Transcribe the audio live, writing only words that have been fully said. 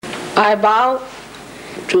I bow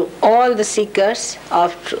to all the seekers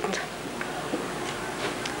of truth.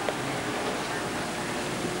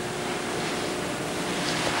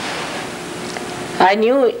 I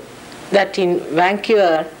knew that in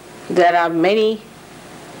Vancouver there are many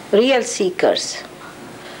real seekers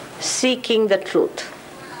seeking the truth.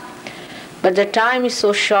 But the time is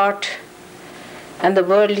so short and the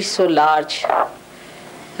world is so large.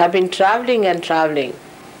 I've been traveling and traveling,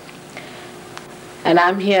 and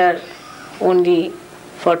I'm here only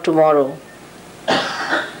for tomorrow.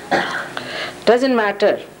 Doesn't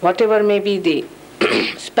matter, whatever may be the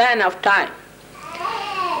span of time.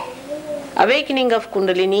 Awakening of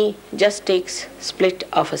Kundalini just takes split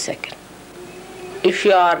of a second, if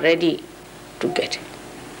you are ready to get it.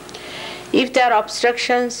 If there are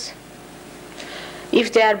obstructions,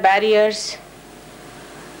 if there are barriers,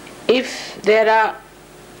 if there are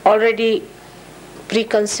already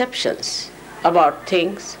preconceptions about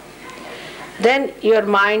things, then your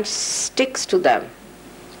mind sticks to them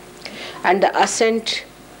and the ascent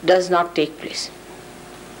does not take place.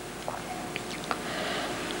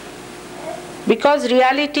 Because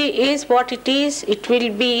reality is what it is, it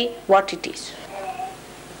will be what it is.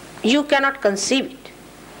 You cannot conceive it,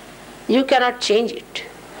 you cannot change it,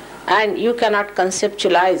 and you cannot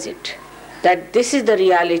conceptualize it, that this is the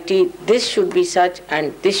reality, this should be such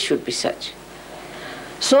and this should be such.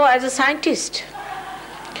 So as a scientist,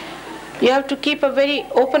 you have to keep a very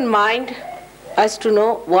open mind as to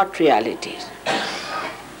know what reality is.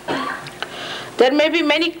 There may be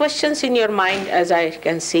many questions in your mind, as I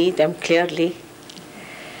can see them clearly,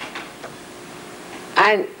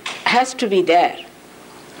 and has to be there.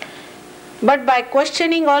 But by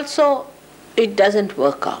questioning also, it doesn't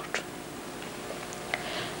work out.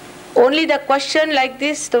 Only the question like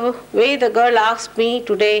this, the way the girl asked me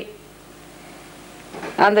today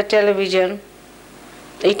on the television,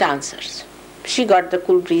 it answers. She got the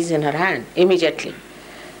cool breeze in her hand immediately,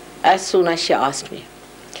 as soon as she asked me.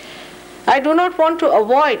 I do not want to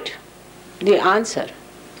avoid the answer.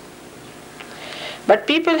 But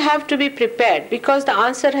people have to be prepared, because the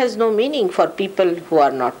answer has no meaning for people who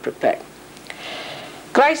are not prepared.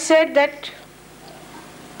 Christ said that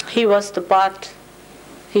He was the path,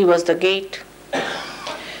 He was the gate,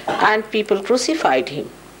 and people crucified Him,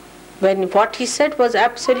 when what He said was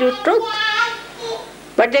absolute truth.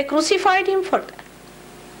 But they crucified Him for that.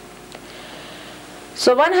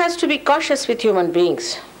 So one has to be cautious with human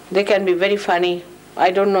beings. They can be very funny.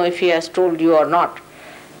 I don't know if He has told you or not.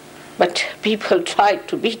 But people tried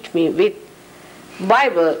to beat me with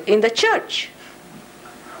Bible in the church.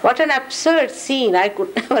 What an absurd scene, I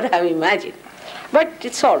could never have imagined. But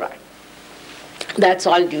it's all right. That's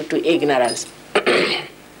all due to ignorance.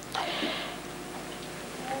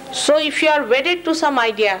 So if you are wedded to some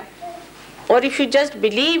idea, or if you just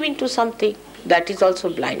believe into something, that is also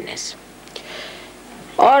blindness.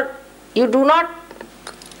 Or you do not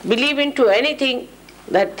believe into anything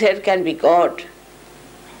that there can be God,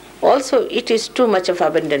 also it is too much of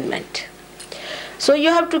abandonment. So you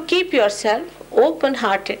have to keep yourself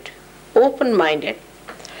open-hearted, open-minded,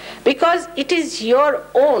 because it is your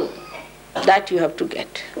own that you have to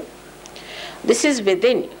get. This is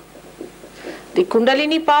within you. The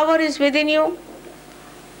Kundalini power is within you,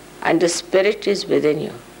 and the spirit is within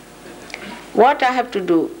you. What I have to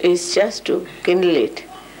do is just to kindle it,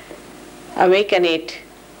 awaken it.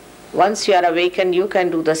 Once you are awakened, you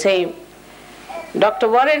can do the same. Dr.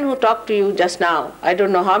 Warren, who talked to you just now, I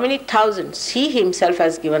don't know how many thousands he himself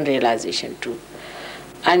has given realization to.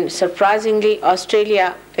 And surprisingly,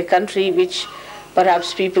 Australia, a country which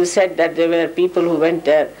perhaps people said that there were people who went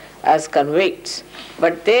there as convicts,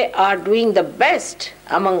 but they are doing the best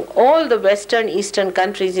among all the Western Eastern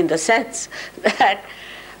countries, in the sense that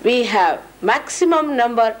we have maximum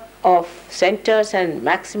number of centers and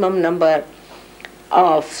maximum number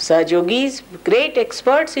of Sahaja Yogis, great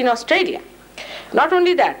experts in Australia. Not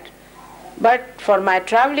only that, but for my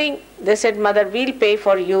traveling, they said, Mother, we'll pay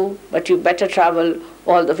for you, but you better travel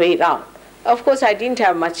all the way round. Of course, I didn't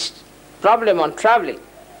have much problem on traveling.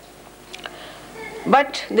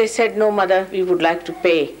 But they said, no, Mother, we would like to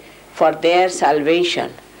pay for their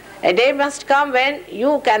salvation. A day must come when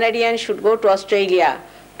you Canadians should go to Australia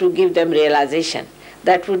to give them realization.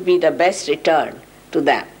 That would be the best return to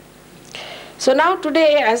them. So now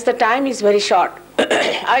today, as the time is very short,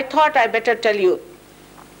 I thought I better tell you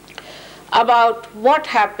about what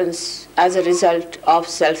happens as a result of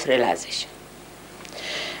self-realization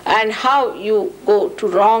and how you go to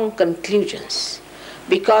wrong conclusions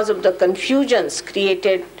because of the confusions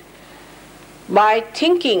created by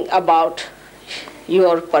thinking about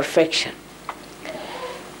your perfection.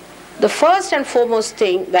 The first and foremost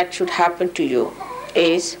thing that should happen to you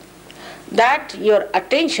is that your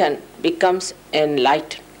attention becomes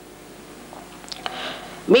enlightened.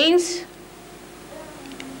 Means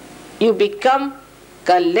you become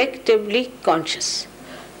collectively conscious.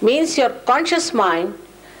 Means your conscious mind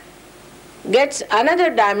gets another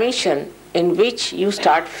dimension in which you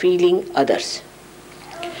start feeling others.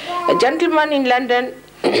 A gentleman in London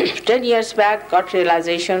 10 years back got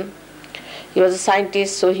realization. He was a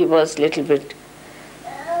scientist, so he was a little bit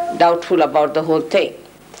doubtful about the whole thing.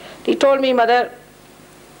 He told me, "Mother,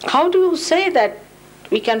 how do you say that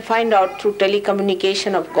we can find out through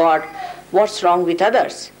telecommunication of God what's wrong with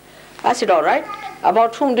others?" I said, "All right,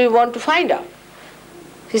 about whom do you want to find out?"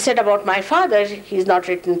 He said, "About my father. He's not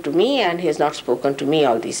written to me and he has not spoken to me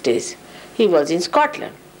all these days. He was in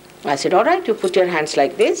Scotland." I said, "All right, you put your hands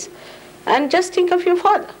like this and just think of your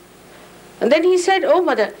father." And then he said, "Oh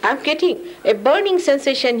mother, I'm getting a burning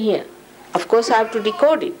sensation here. Of course I have to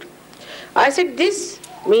decode it." I said, "This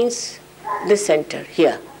means this center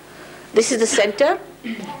here. This is the center,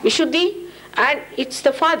 Vishuddhi, and it's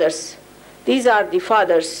the father's. These are the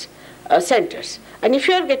father's centers. And if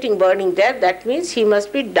you are getting burning there, that means he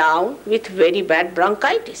must be down with very bad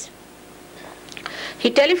bronchitis." He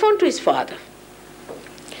telephoned to his father.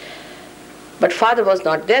 But father was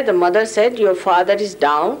not there. The mother said, "Your father is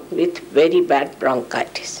down with very bad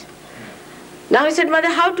bronchitis." Now he said,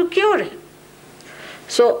 "Mother, how to cure him?"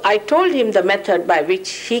 So I told him the method by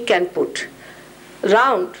which he can put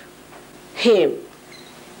round him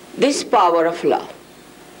this power of love.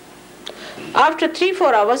 After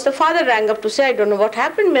 3-4 hours, the father rang up to say, "I don't know what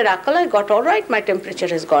happened, miracle, I got all right, my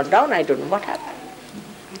temperature has gone down, I don't know what happened."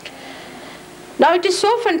 Now it is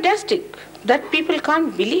so fantastic that people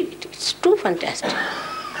can't believe it. It's too fantastic.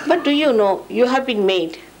 But do you know, you have been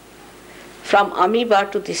made from amoeba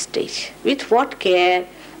to this stage. With what care,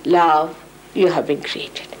 love, you have been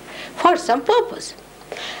created. For some purpose.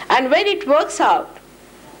 And when it works out,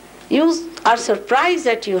 you are surprised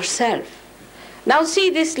at yourself. Now see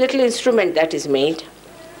this little instrument that is made.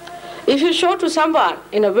 If you show to someone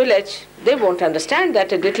in a village, they won't understand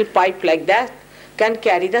that a little pipe like that can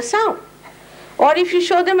carry the sound. Or if you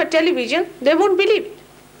show them a television, they won't believe it.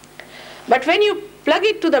 But when you plug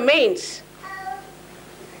it to the mains,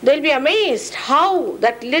 they'll be amazed how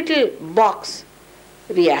that little box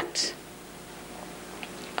reacts.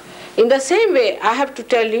 In the same way, I have to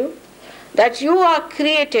tell you that you are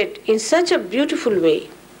created in such a beautiful way.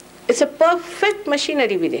 It's a perfect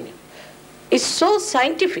machinery within you. It's so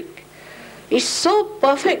scientific. It's so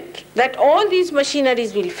perfect that all these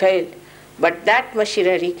machineries will fail, but that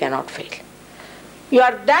machinery cannot fail. You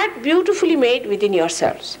are that beautifully made within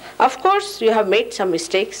yourselves. Of course, you have made some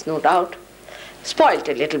mistakes, no doubt. Spoiled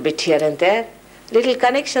a little bit here and there. Little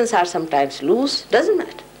connections are sometimes loose, doesn't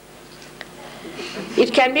matter.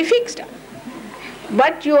 It can be fixed up.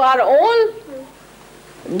 But you are all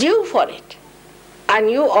due for it. And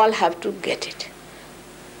you all have to get it.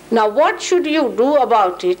 Now what should you do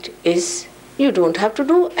about it is, you don't have to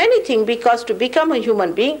do anything, because to become a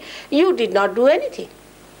human being, you did not do anything.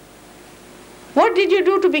 What did you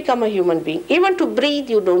do to become a human being? Even to breathe,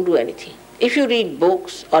 you don't do anything. If you read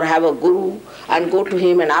books or have a guru and go to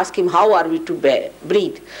him and ask him, "How are we to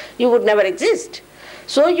breathe?" you would never exist.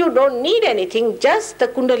 So you don't need anything, just the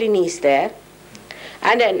Kundalini is there,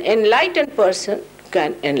 and an enlightened person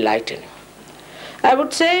can enlighten you. I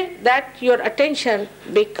would say that your attention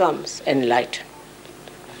becomes enlightened.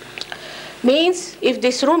 Means if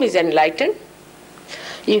this room is enlightened,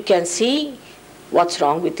 you can see what's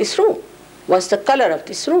wrong with this room. What's the color of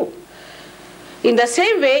this room? In the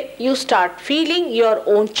same way, you start feeling your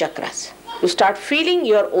own chakras. You start feeling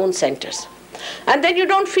your own centers. And then you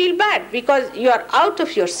don't feel bad because you are out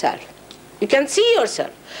of yourself. You can see yourself.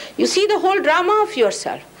 You see the whole drama of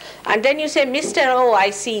yourself. And then you say, "Mr. Oh, I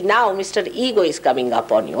see now Mr. Ego is coming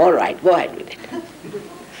up on you. All right, go ahead with it."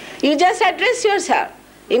 You just address yourself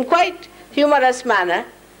in quite humorous manner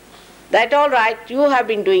that, "All right, you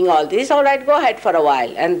have been doing all this. All right, go ahead for a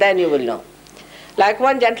while and then you will know." Like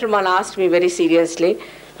one gentleman asked me very seriously,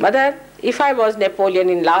 "Mother, if I was Napoleon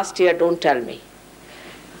in last year, don't tell me."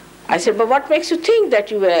 I said, "But what makes you think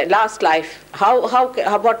that you were last life?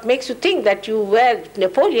 What makes you think that you were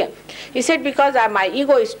Napoleon?" He said, "Because my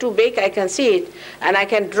ego is too big, I can see it, and I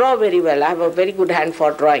can draw very well. I have a very good hand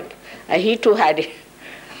for drawing." And he too had it.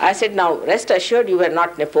 I said, "Now, rest assured you were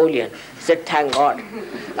not Napoleon." He said, "Thank God.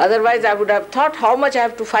 Otherwise, I would have thought how much I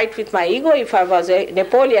have to fight with my ego if I was a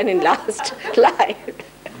Napoleon in last life."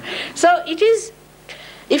 So it is,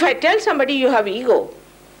 if I tell somebody you have ego,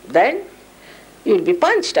 then you will be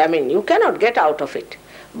punched. I mean, you cannot get out of it.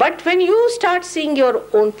 But when you start seeing your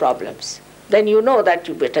own problems, then you know that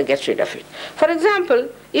you better get rid of it. For example,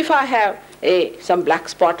 if I have some black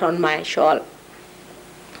spot on my shawl,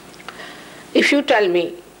 if you tell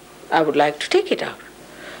me, I would like to take it out.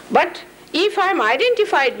 But if I am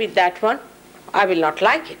identified with that one, I will not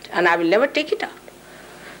like it and I will never take it out.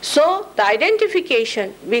 So the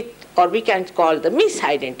identification with, or we can call the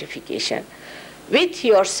misidentification, with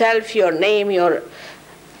yourself, your name, your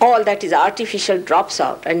all that is artificial drops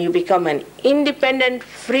out, and you become an independent,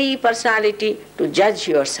 free personality to judge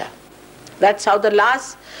yourself. That's how the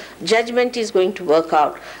last judgment is going to work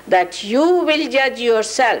out, that you will judge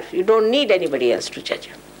yourself. You don't need anybody else to judge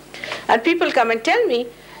you. And people come and tell me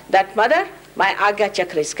that, Mother, my Agya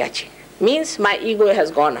Chakra is catching. Means my ego has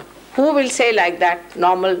gone up. Who will say like that?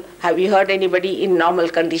 Normal. Have you heard anybody in normal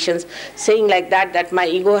conditions saying like that my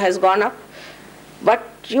ego has gone up? But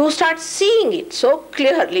you start seeing it so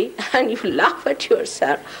clearly and you laugh at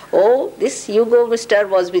yourself. Oh, this ego mister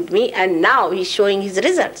was with me and now he's showing his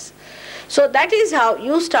results. So that is how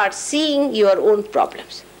you start seeing your own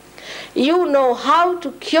problems. You know how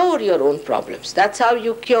to cure your own problems. That's how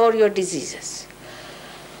you cure your diseases.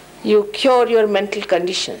 You cure your mental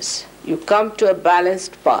conditions. You come to a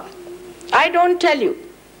balanced path. I don't tell you.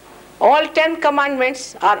 All 10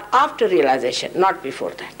 commandments are after realization, not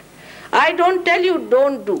before that. I don't tell you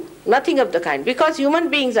don't do, nothing of the kind, because human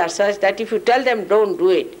beings are such that if you tell them don't do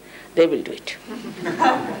it, they will do it.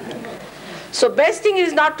 So best thing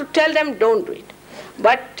is not to tell them don't do it.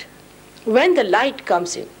 But when the light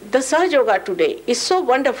comes in, the Sahaja Yoga today is so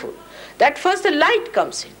wonderful that first the light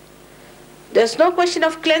comes in. There's no question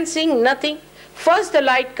of cleansing, nothing. First the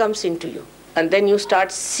light comes into you, and then you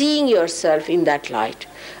start seeing yourself in that light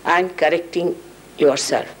and correcting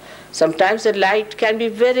yourself. Sometimes the light can be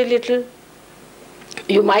very little.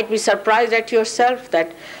 You might be surprised at yourself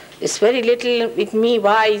that it's very little with me,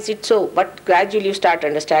 why is it so? But gradually you start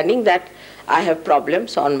understanding that I have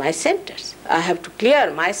problems on my centers. I have to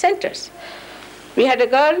clear my centers. We had a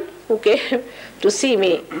girl who came to see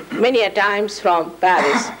me many a times from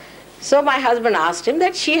Paris. So my husband asked him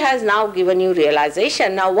that she has now given you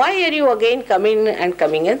realization. Now why are you again coming and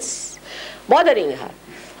bothering her?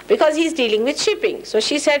 Because he's dealing with shipping. So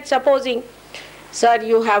she said, supposing, sir,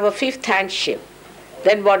 you have a fifth-hand ship,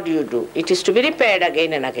 then what do? It is to be repaired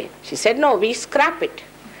again and again. She said, no, we scrap it.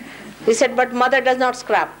 He said, but mother does not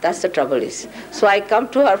scrap. That's the trouble is. So I come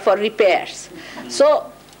to her for repairs.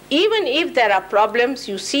 So even if there are problems,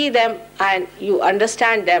 you see them and you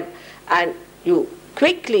understand them and you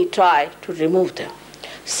quickly try to remove them.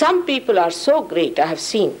 Some people are so great, I have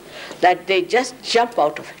seen, that they just jump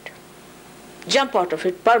out of it. Jump out of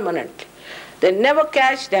it permanently. They never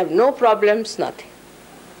catch, they have no problems, nothing.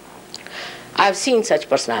 I have seen such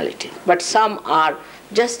personality. But some are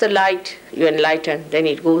just the light, you enlighten, then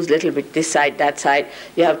it goes a little bit this side, that side.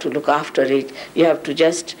 You have to look after it. You have to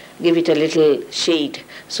just give it a little shade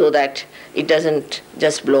so that it doesn't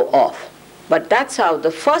just blow off. But that's how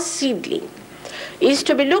the first seedling is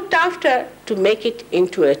to be looked after to make it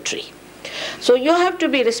into a tree. So you have to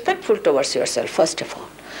be respectful towards yourself, first of all,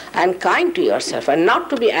 and kind to yourself, and not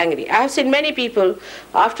to be angry. I have seen many people,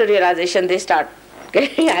 after realization, they start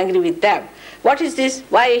getting angry with them. What is this?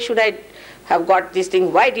 Why should I have got this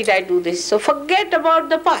thing? Why did I do this? So forget about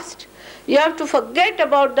the past. You have to forget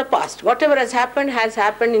about the past. Whatever has happened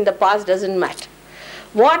in the past, doesn't matter.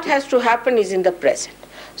 What has to happen is in the present.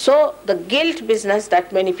 So the guilt business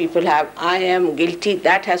that many people have, I am guilty,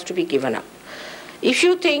 that has to be given up. If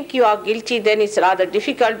you think you are guilty, then it's rather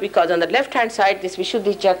difficult, because on the left-hand side, this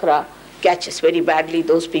Vishuddhi Chakra catches very badly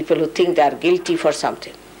those people who think they are guilty for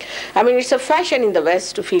something. I mean, it's a fashion in the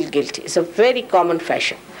West to feel guilty. It's a very common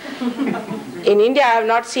fashion. In India, I have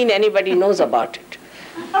not seen anybody knows about it.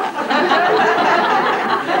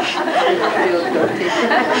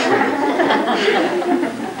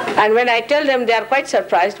 And when I tell them, they are quite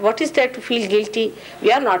surprised. What is there to feel guilty?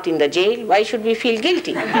 We are not in the jail. Why should we feel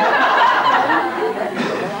guilty?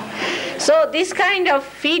 So this kind of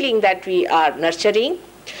feeling that we are nurturing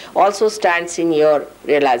also stands in your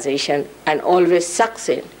realization and always sucks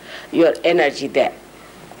in your energy there.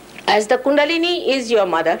 As the Kundalini is your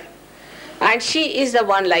mother, and she is the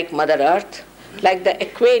one like Mother Earth, like the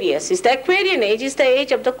Aquarius. The Aquarian age is the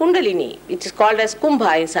age of the Kundalini. It is called as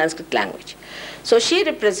Kumbha in Sanskrit language. So she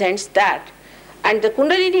represents that. And the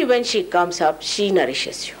Kundalini, when she comes up, she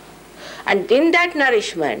nourishes you. And in that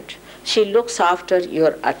nourishment, she looks after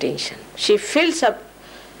your attention. She fills up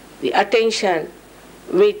the attention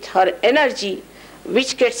with her energy,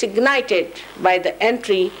 which gets ignited by the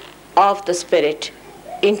entry of the spirit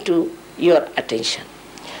into your attention.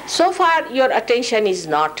 So far, your attention is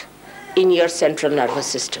not in your central nervous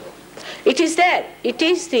system. It is there. It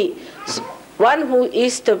is the one who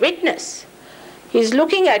is the witness. He is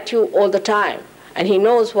looking at you all the time and he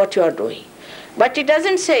knows what you are doing. But it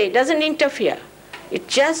doesn't say, it doesn't interfere.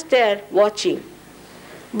 It's just there watching.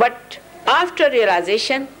 But after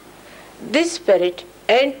realization, this spirit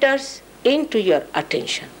enters into your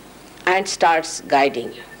attention and starts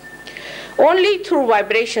guiding you. Only through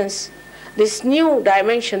vibrations, this new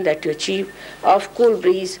dimension that you achieve of cool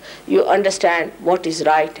breeze, you understand what is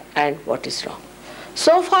right and what is wrong.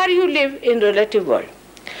 So far you live in relative world.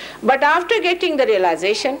 But after getting the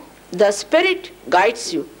realization, the spirit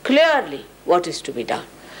guides you clearly what is to be done,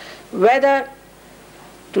 whether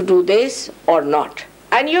to do this or not.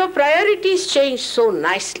 And your priorities change so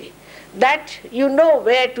nicely that you know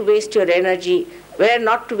where to waste your energy, where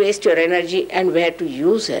not to waste your energy, and where to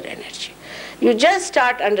use your energy. You just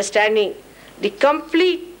start understanding the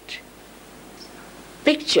complete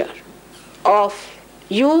picture of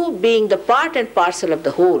you being the part and parcel of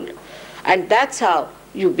the whole. And that's how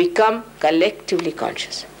you become collectively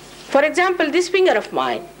conscious. For example, this finger of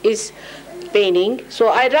mine is paining, so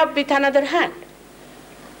I rub with another hand.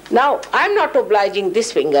 Now, I'm not obliging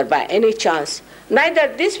this finger by any chance.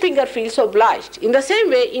 Neither this finger feels obliged. In the same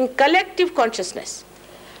way, in collective consciousness,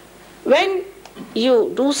 when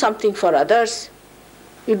you do something for others,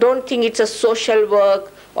 you don't think it's a social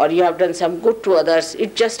work or you have done some good to others.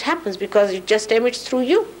 It just happens because it just emits through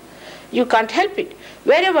you. You can't help it.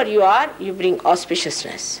 Wherever you are, you bring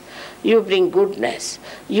auspiciousness, you bring goodness,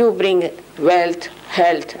 you bring wealth,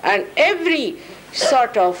 health, and every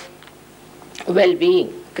sort of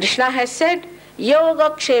well-being. Krishna has said,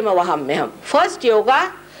 Yoga Kshema Vahamyaham. First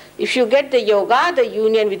yoga, if you get the yoga, the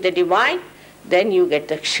union with the divine, then you get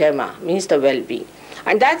the Kshema, means the well-being.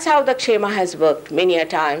 And that's how the Kshema has worked many a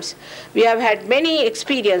times. We have had many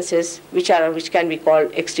experiences which can be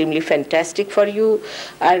called extremely fantastic for you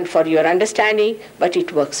and for your understanding, but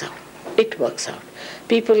it works out. It works out.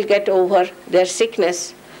 People get over their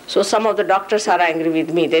sickness. So some of the doctors are angry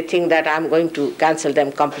with me. They think that I'm going to cancel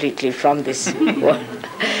them completely from this world.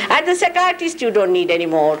 And the psychiatrist you don't need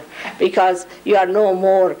anymore because you are no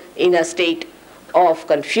more in a state of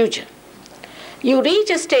confusion. You reach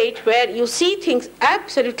a state where you see things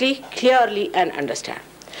absolutely clearly and understand.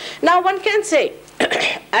 Now one can say,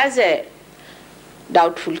 as a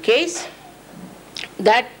doubtful case,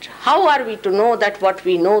 that how are we to know that what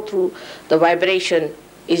we know through the vibration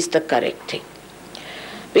is the correct thing?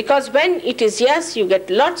 Because when it is yes, you get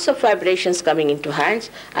lots of vibrations coming into hands,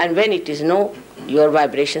 and when it is no, your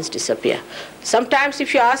vibrations disappear. Sometimes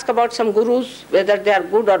if you ask about some gurus, whether they are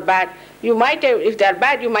good or bad, you might, if they are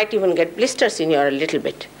bad, you might even get blisters in your little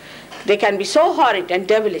bit. They can be so horrid and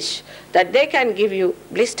devilish that they can give you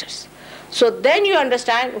blisters. So then you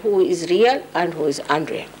understand who is real and who is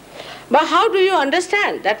unreal. But how do you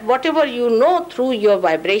understand that whatever you know through your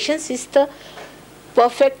vibrations is the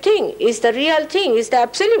perfect thing, is the real thing, is the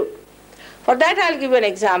absolute? For that I'll give an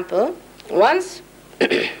example. Once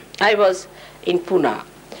I was in Pune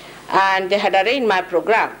and they had arranged my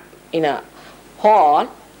program in a hall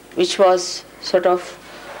which was sort of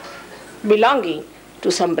belonging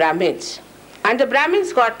to some Brahmins. And the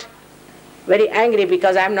Brahmins got very angry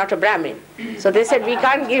because I'm not a Brahmin. So they said, we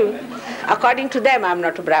can't give, according to them, I'm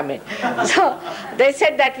not a Brahmin. So they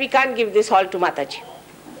said that we can't give this hall to Mataji.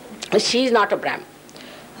 She is not a Brahmin.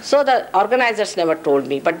 So the organizers never told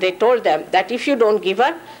me, but they told them that if you don't give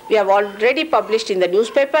her, we have already published in the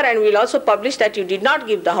newspaper and we'll also publish that you did not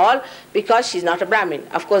give the hall because she's not a Brahmin.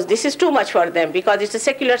 Of course, this is too much for them because it's a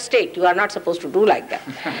secular state. You are not supposed to do like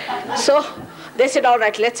that. So they said, all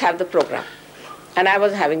right, let's have the program. And I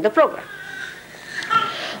was having the program.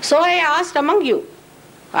 So I asked among you.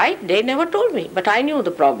 They never told me, but I knew the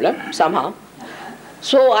problem somehow.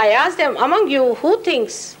 So I asked them, among you, who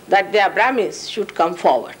thinks that they are Brahmins should come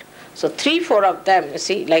forward? So 3-4 of them, you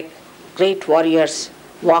see, like great warriors,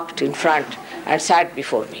 walked in front and sat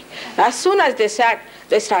before me. As soon as they sat,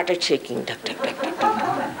 they started shaking. Duck, duck, duck, duck,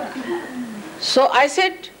 duck. So I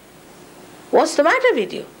said, what's the matter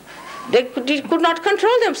with you? They could not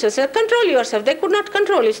control themselves. I said, control yourself. They could not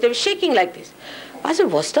control it. They were shaking like this. I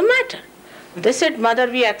said, what's the matter? They said,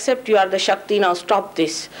 Mother, we accept you are the Shakti, now stop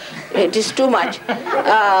this. It is too much.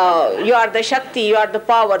 You are the Shakti, you are the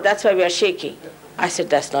power, that's why we are shaking. I said,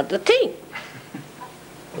 that's not the thing.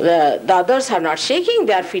 The others are not shaking,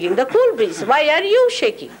 they are feeling the cool breeze. Why are you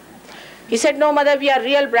shaking? He said, no, Mother, we are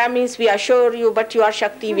real Brahmins, we assure you, but you are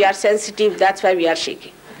Shakti, we are sensitive, that's why we are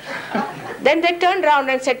shaking. Then they turned around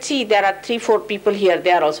and said, see, there are 3-4 people here,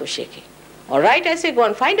 they are also shaking. All right, I say, go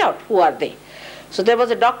and find out, who are they? So there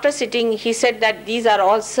was a doctor sitting, he said that these are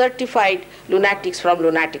all certified lunatics from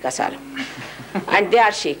lunatic asylum. And they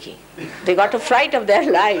are shaking. They got a fright of their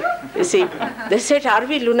life, you see. They said, are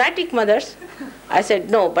we lunatic, mothers? I said,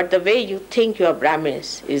 no, but the way you think you are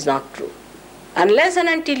Brahmins is not true. Unless and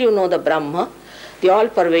until you know the Brahma, the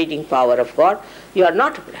all-pervading power of God, you are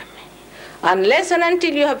not a Brahmin. Unless and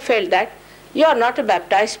until you have felt that, you are not a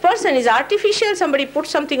baptized person. It's artificial. Somebody put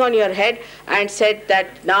something on your head and said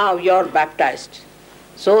that now you are baptized.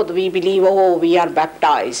 So we believe, oh, we are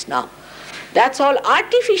baptized now. That's all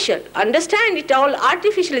artificial. Understand it all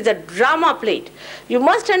artificial. It's a drama played. You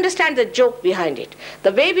must understand the joke behind it.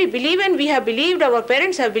 The way we believe and we have believed, our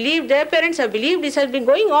parents have believed, their parents have believed, this has been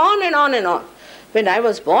going on and on and on. When I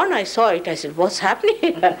was born, I saw it. I said, what's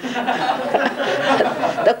happening? The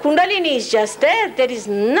Kundalini is just there. There is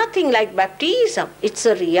nothing like baptism. It's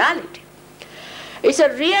a reality. It's a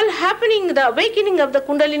real happening. The awakening of the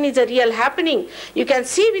Kundalini is a real happening. You can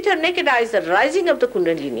see with your naked eyes the rising of the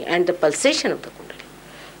Kundalini and the pulsation of the Kundalini.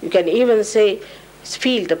 You can even say,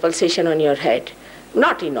 feel the pulsation on your head.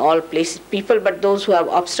 Not in all places, people, but those who have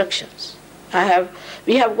obstructions.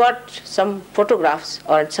 We have got some photographs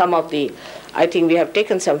or some of the, I think we have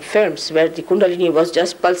taken some films where the Kundalini was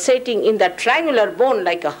just pulsating in that triangular bone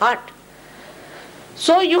like a heart.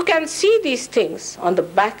 So you can see these things on the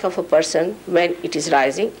back of a person when it is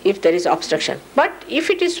rising, if there is obstruction. But if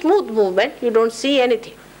it is smooth movement, you don't see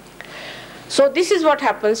anything. So this is what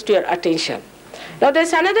happens to your attention. Now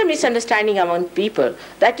there's another misunderstanding among people,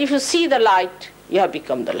 that if you see the light, you have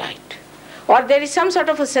become the light. Or there is some sort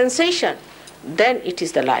of a sensation, then it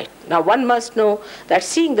is the light. Now one must know that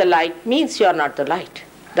seeing the light means you are not the light.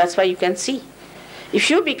 That's why you can see. If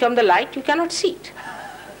you become the light, you cannot see it.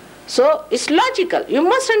 So it's logical. You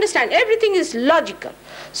must understand, everything is logical.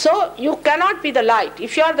 So you cannot be the light.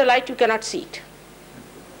 If you are the light, you cannot see it.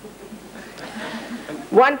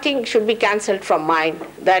 One thing should be cancelled from mind,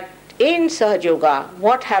 that in Sahaja Yoga,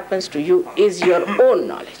 what happens to you is your own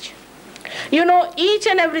knowledge. You know each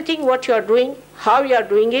and everything what you are doing, how you are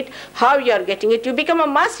doing it, how you are getting it. You become a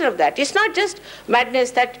master of that. It's not just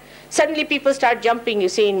madness that suddenly people start jumping. You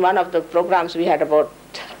see, in one of the programs we had about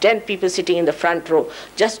 10 people sitting in the front row,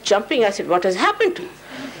 just jumping. I said, what has happened to you?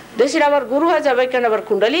 They said, our Guru has awakened our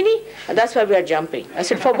Kundalini, and that's why we are jumping. I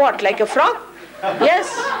said, for what, like a frog? Yes,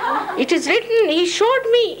 it is written. He showed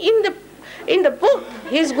me in the book,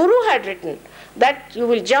 his Guru had written that you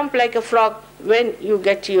will jump like a frog when you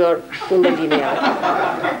get your Kundalini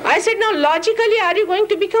out. I said, now logically, are you going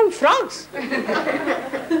to become frogs?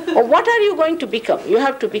 Or what are you going to become? You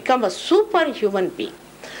have to become a superhuman being.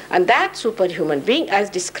 And that superhuman being, as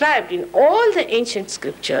described in all the ancient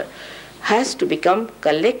scripture, has to become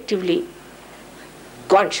collectively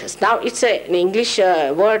conscious. Now it's an English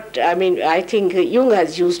word, I think Jung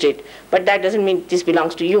has used it, but that doesn't mean this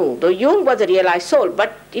belongs to Jung. Though Jung was a realized soul,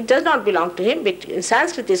 but it does not belong to him. But in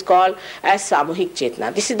Sanskrit it is called as Samuhik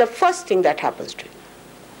Chetna. This is the first thing that happens to you.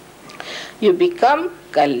 You become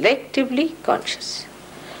collectively conscious.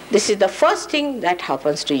 This is the first thing that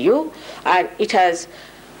happens to you, and it has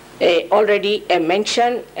already a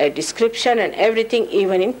mention, a description and everything,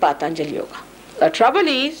 even in Patanjali Yoga. The trouble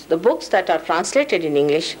is, the books that are translated in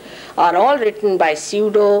English are all written by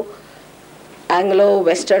pseudo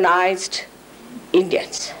Anglo-Westernized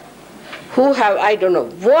Indians who have, I don't know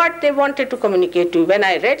what they wanted to communicate to you. When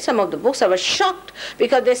I read some of the books, I was shocked,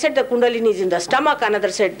 because they said the Kundalini is in the stomach, another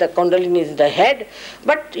said the Kundalini is in the head.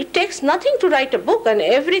 But it takes nothing to write a book, and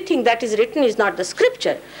everything that is written is not the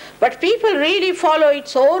scripture. But people really follow it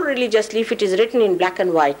so religiously. If it is written in black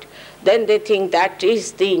and white, then they think that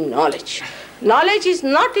is the knowledge. Knowledge is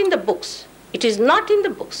not in the books. It is not in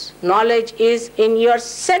the books. Knowledge is in your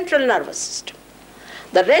central nervous system.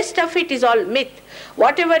 The rest of it is all myth.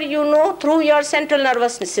 Whatever you know through your central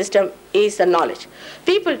nervous system is the knowledge.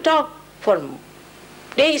 People talk for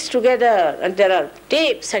days together, and there are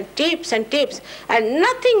tapes and tapes and tapes, and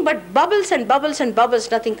nothing but bubbles and bubbles and bubbles,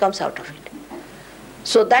 nothing comes out of it.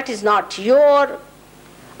 So that is not your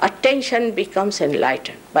attention becomes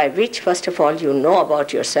enlightened, by which first of all you know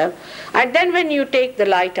about yourself, and then when you take the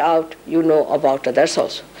light out, you know about others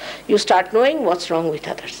also. You start knowing what's wrong with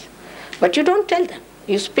others, but you don't tell them.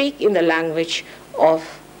 You speak in the language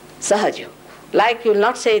of Sahaja. Like you'll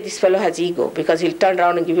not say this fellow has ego, because he'll turn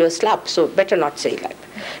around and give you a slap, so better not say like that.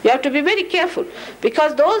 You have to be very careful,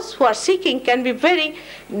 because those who are seeking can be very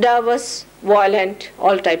nervous, violent,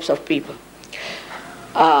 all types of people.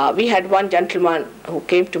 We had one gentleman who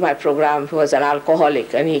came to my program who was an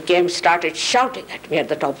alcoholic, and he started shouting at me at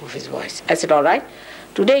the top of his voice. I said, all right,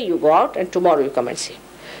 today you go out and tomorrow you come and see.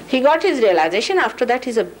 He got his realization. After that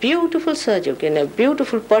he's a beautiful surgeon and a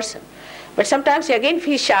beautiful person. But sometimes he again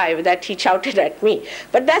feels shy that he shouted at me.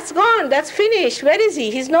 But that's gone, that's finished. Where is he?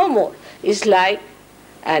 He's no more. It's like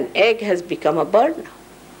an egg has become a bird now.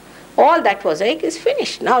 All that was egg is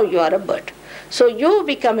finished. Now you are a bird. So you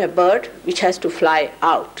become a bird which has to fly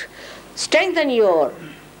out. Strengthen your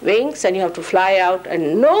wings and you have to fly out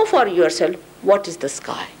and know for yourself what is the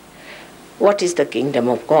sky, what is the kingdom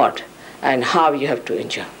of God, and how you have to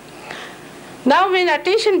enjoy. Now when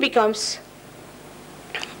attention becomes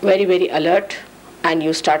very, very alert and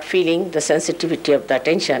you start feeling the sensitivity of the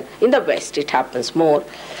attention, in the West it happens more,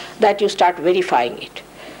 that you start verifying it.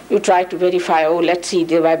 You try to verify, oh, let's see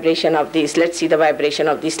the vibration of this, let's see the vibration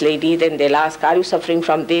of this lady, then they'll ask, are you suffering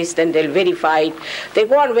from this? Then they'll verify it. They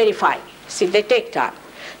go on verifying. See, they take time.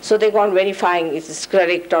 So they go on verifying is this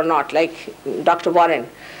correct or not. Like Dr. Warren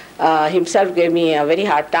himself gave me a very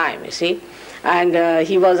hard time, you see. And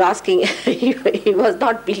he was asking, he was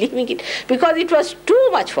not believing it because it was too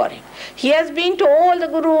much for him. He has been to all the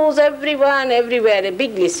gurus, everyone, everywhere, a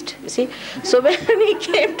big list, you see. So when he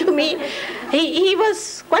came to me, he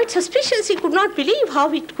was quite suspicious. He could not believe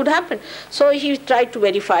how it could happen. So he tried to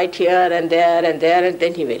verify it here and there and there, and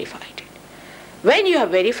then he verified it. When you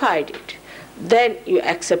have verified it, then you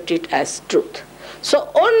accept it as truth.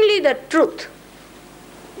 So only the truth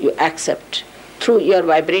you accept through your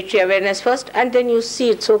vibratory awareness first, and then you see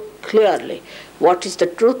it so clearly what is the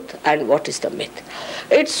truth and what is the myth.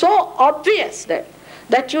 It's so obvious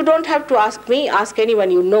that you don't have to ask me, ask anyone,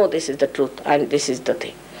 you know this is the truth and this is the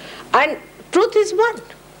thing. And truth is one.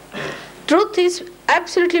 Truth is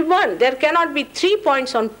absolutely one. There cannot be 3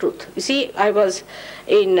 points on truth. You see, I was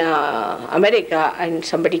in America and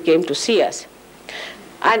somebody came to see us.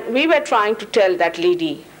 And we were trying to tell that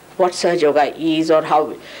lady what Sahaja Yoga is or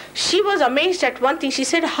how. She was amazed at one thing. She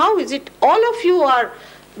said, how is it all of you are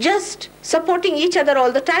just supporting each other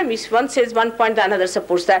all the time? If one says one point, the another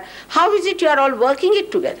supports that. How is it you are all working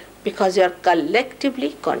it together? Because you are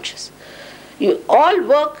collectively conscious. You all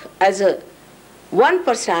work as a one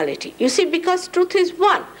personality. You see, because truth is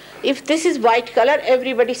one. If this is white color,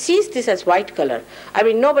 everybody sees this as white color. I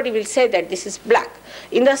mean, nobody will say that this is black.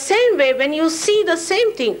 In the same way, when you see the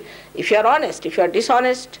same thing, if you are honest, if you are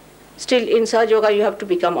dishonest, still in Sahaja Yoga you have to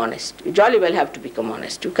become honest. You jolly well have to become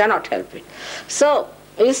honest. You cannot help it. So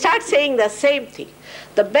you start saying the same thing.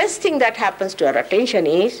 The best thing that happens to your attention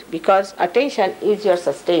is, because attention is your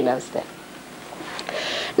sustenance then.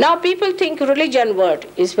 Now people think religion word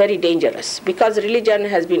is very dangerous because religion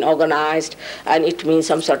has been organized and it means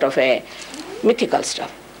some sort of a mythical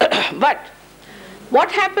stuff. But what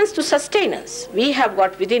happens to sustenance? We have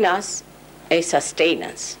got within us a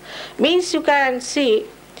sustenance. Means you can see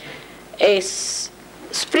a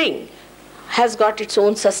spring has got its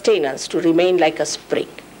own sustenance to remain like a spring.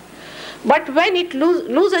 But when it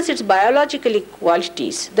loses its biological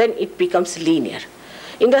qualities, then it becomes linear.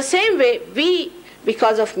 In the same way, we,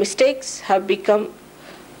 because of mistakes, have become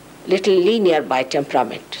little linear by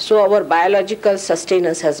temperament. So our biological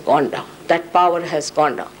sustenance has gone down. That power has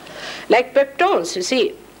gone down. Like peptones, you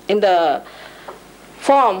see, in the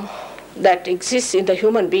form that exists in the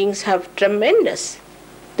human beings have tremendous,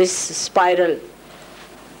 this spiral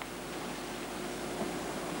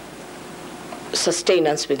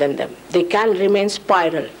sustenance within them. They can remain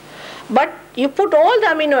spiral. But you put all the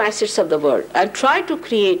amino acids of the world and try to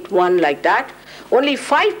create one like that, only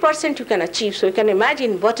 5% you can achieve. So you can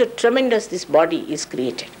imagine what a tremendous this body is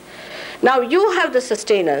created. Now you have the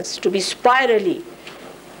sustenance to be spirally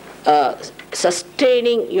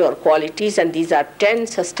sustaining your qualities, and these are 10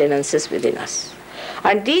 sustenances within us.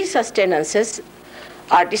 And these sustenances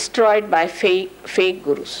are destroyed by fake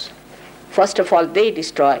gurus. First of all, they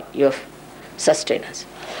destroy your sustenance.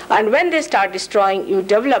 And when they start destroying, you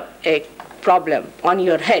develop a problem on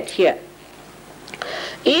your head here.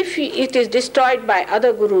 If it is destroyed by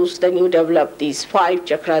other gurus, then you develop these 5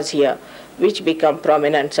 chakras here, which become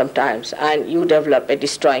prominent sometimes, and you develop a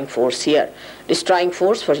destroying force here, destroying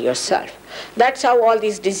force for yourself. That's how all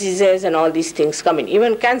these diseases and all these things come in.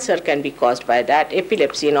 Even cancer can be caused by that,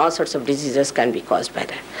 epilepsy and all sorts of diseases can be caused by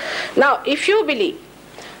that. Now, if you believe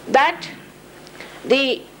that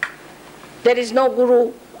there is no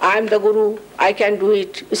guru, I am the guru, I can do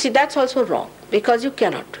it, you see, that's also wrong, because you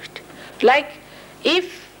cannot do it. Like,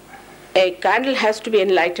 if a candle has to be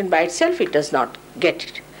enlightened by itself, it does not get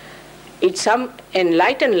it. It's some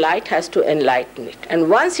enlightened light has to enlighten it. And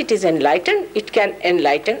once it is enlightened, it can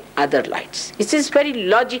enlighten other lights. It is very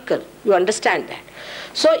logical. You understand that.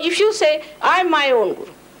 So if you say, I'm my own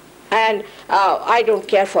guru, and I don't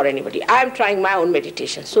care for anybody, I'm trying my own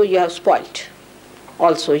meditation, so you have spoilt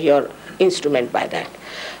also your instrument by that.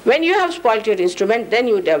 When you have spoiled your instrument, then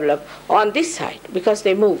you develop on this side, because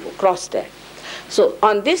they move across there. So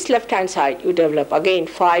on this left-hand side, you develop again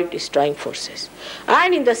 5 destroying forces.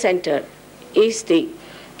 And in the center is the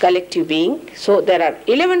collective being. So there are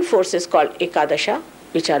 11 forces called Ekadasha,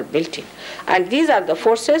 which are built in. And these are the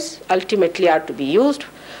forces ultimately are to be used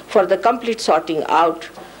for the complete sorting out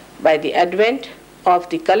by the advent of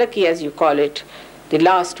the Kalaki, as you call it, the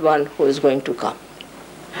last one who is going to come.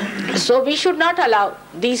 So we should not allow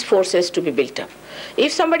these forces to be built up.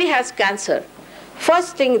 If somebody has cancer,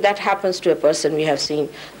 first thing that happens to a person, we have seen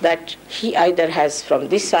that he either has from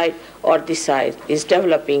this side or this side is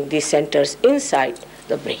developing these centers inside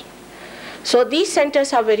the brain. So these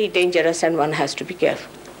centers are very dangerous and one has to be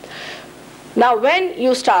careful. Now when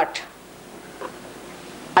you start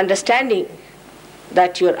understanding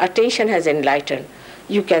that your attention has enlightened,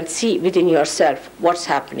 you can see within yourself what's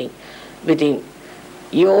happening within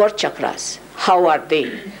your chakras. How are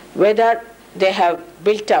they? Whether they have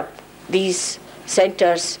built up these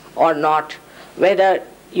centers or not, whether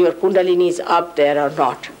your kundalini is up there or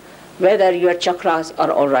not, whether your chakras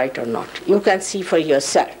are all right or not. You can see for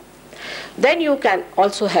yourself. Then you can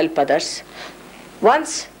also help others.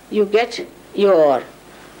 Once you get your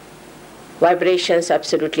vibrations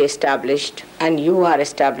absolutely established and you are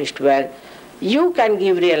established well, you can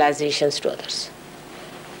give realizations to others.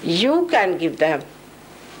 You can give them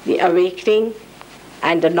the awakening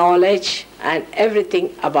and the knowledge and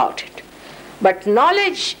everything about it. But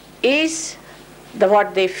knowledge is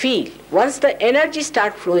what they feel. Once the energy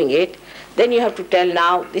starts flowing it, then you have to tell,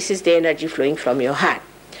 now this is the energy flowing from your hand.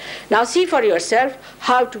 Now see for yourself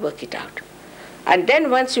how to work it out. And then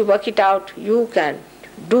once you work it out, you can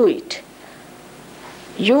do it.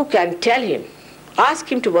 You can tell him,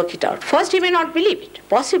 ask him to work it out. First he may not believe it,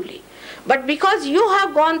 possibly. But because you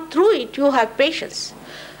have gone through it, you have patience.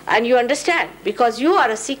 And you understand, because you are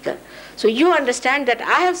a seeker. So you understand that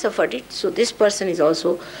I have suffered it, so this person is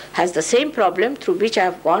also has the same problem through which I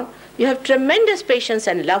have gone. You have tremendous patience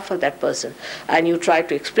and love for that person. And you try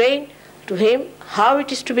to explain to him how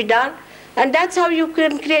it is to be done. And that's how you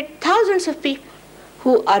can create thousands of people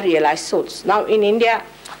who are realized souls. Now in India,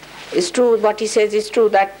 it's true, what he says is true,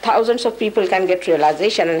 that thousands of people can get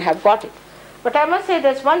realization and have got it. But I must say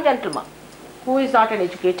there's one gentleman who is not an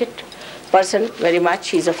educated person very much,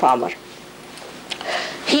 he's a farmer.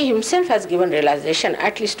 He himself has given realization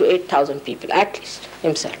at least to 8,000 people, at least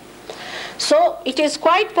himself. So it is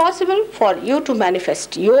quite possible for you to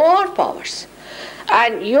manifest your powers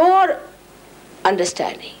and your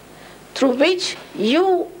understanding through which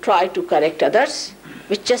you try to correct others,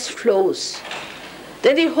 which just flows.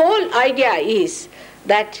 Then the whole idea is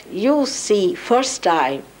that you see first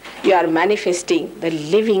time you are manifesting the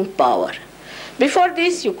living power. Before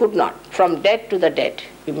this you could not. From dead to the dead.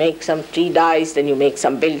 You make some tree dies, then you make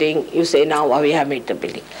some building, you say now we have made the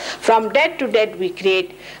building. From dead to dead we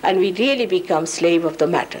create and we really become slave of the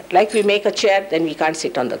matter. Like we make a chair, then we can't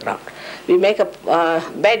sit on the ground. We make a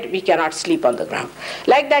bed, we cannot sleep on the ground.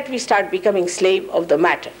 Like that we start becoming slave of the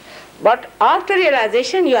matter. But after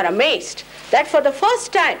realization you are amazed that for the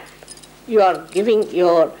first time you are giving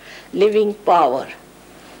your living power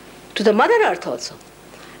to the Mother Earth also.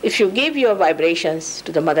 If you give your vibrations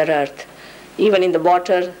to the Mother Earth, even in the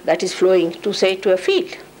water that is flowing to say to a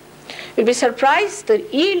field, you'll be surprised the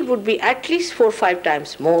yield would be at least 4 or 5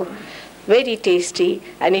 times more, very tasty,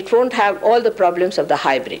 and it won't have all the problems of the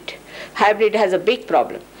hybrid. Hybrid has a big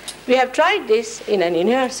problem. We have tried this in an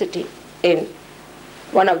university, in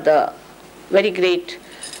one of the very great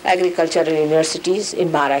agricultural universities in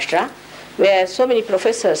Maharashtra, where so many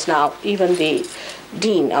professors now, even the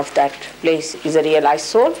dean of that place is a realized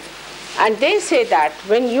soul, and they say that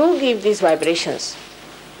when you give these vibrations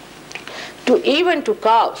even to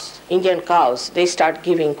cows, Indian cows, they start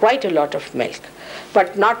giving quite a lot of milk,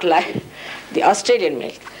 but not like the Australian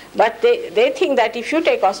milk. But they think that if you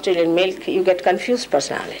take Australian milk, you get confused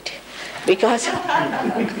personality, because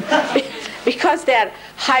because they are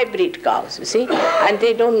hybrid cows, you see, and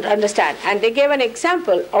they don't understand. And they gave an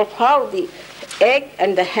example of how the egg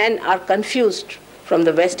and the hen are confused from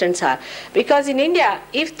the western side. Because in India,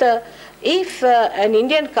 if an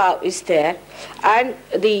Indian cow is there and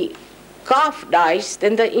the calf dies,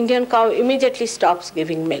 then the Indian cow immediately stops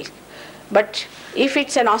giving milk. But if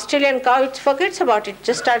it's an Australian cow, it forgets about it,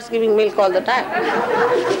 just starts giving milk all the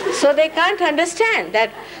time. So they can't understand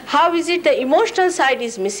that how is it the emotional side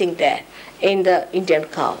is missing there in the Indian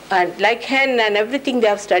cow. And like hen and everything they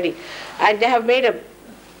have studied. And they have made a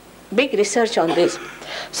big research on this.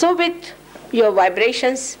 So with your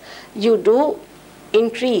vibrations, you do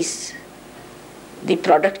increase the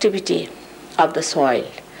productivity of the soil.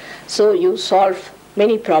 So you solve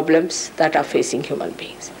many problems that are facing human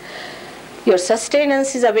beings. Your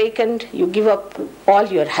sustenance is awakened, you give up all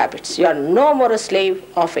your habits. You are no more a slave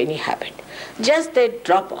of any habit. Just they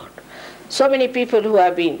drop out. So many people who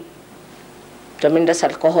have been tremendous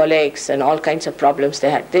alcoholics and all kinds of problems they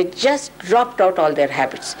had, they just dropped out all their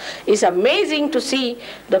habits. It's amazing to see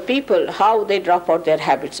the people, how they drop out their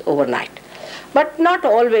habits overnight. But not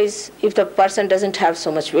always if the person doesn't have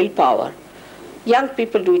so much willpower. Young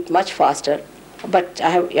people do it much faster, but I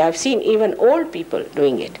have seen even old people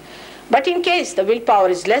doing it. But in case the willpower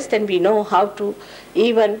is less, then we know how to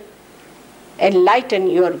even enlighten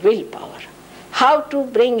your willpower, how to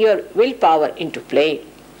bring your willpower into play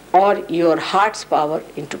or your heart's power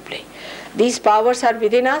into play. These powers are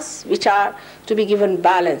within us, which are to be given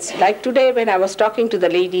balance. Like today when I was talking to the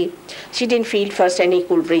lady, she didn't feel first any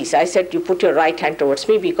cool breeze. I said, you put your right hand towards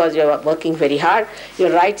me because you are working very hard.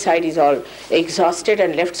 Your right side is all exhausted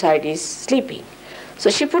and left side is sleeping. So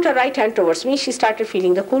she put her right hand towards me. She started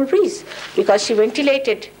feeling the cool breeze because she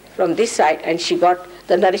ventilated from this side and she got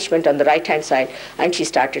the nourishment on the right hand side and she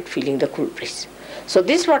started feeling the cool breeze. So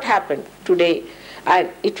this is what happened today.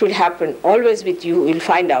 And it will happen always with you. You will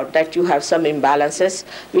find out that you have some imbalances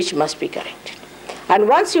which must be corrected. And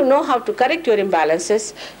once you know how to correct your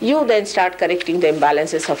imbalances, you then start correcting the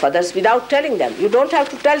imbalances of others without telling them. You don't have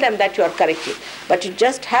to tell them that you are correcting, but it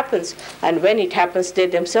just happens. And when it happens, they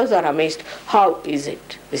themselves are amazed. How is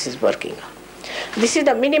it this is working out? This is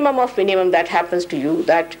the minimum of minimum that happens to you,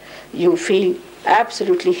 that you feel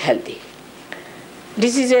absolutely healthy.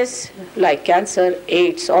 Diseases like cancer,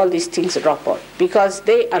 AIDS, all these things drop out because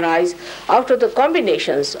they arise out of the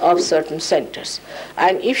combinations of certain centers.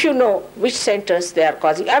 And if you know which centers they are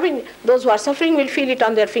causing, those who are suffering will feel it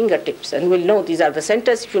on their fingertips and will know these are the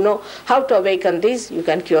centers. If you know how to awaken these, you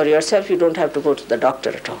can cure yourself. You don't have to go to the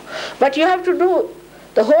doctor at all. But you have to do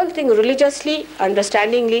the whole thing religiously,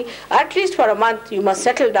 understandingly. At least for a month you must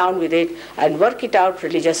settle down with it and work it out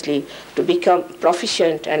religiously to become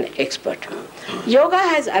proficient and expert. Yoga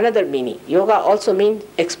has another meaning. Yoga also means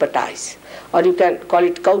expertise, or you can call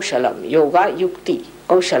it kaushalam. Yoga yukti,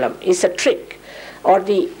 kaushalam is a trick or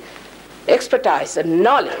the expertise, the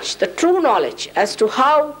knowledge, the true knowledge as to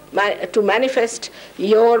how to manifest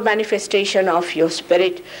your manifestation of your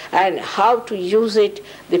spirit and how to use it,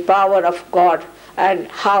 the power of God, and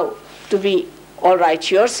how to be all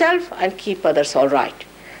right yourself and keep others all right.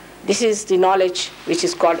 This is the knowledge which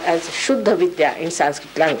is called as Shuddha Vidya in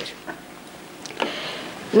Sanskrit language.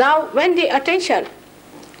 Now, when the attention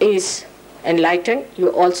is enlightened, you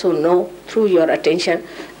also know through your attention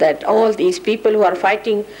that all these people who are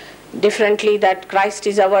fighting differently, that Christ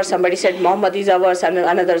is ours, somebody said Muhammad is ours, and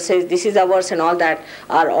another says this is ours, and all that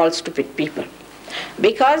are all stupid people.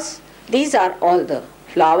 Because these are all the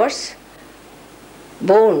flowers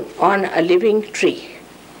born on a living tree.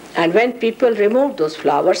 And when people remove those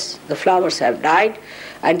flowers, the flowers have died,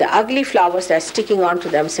 and the ugly flowers that are sticking onto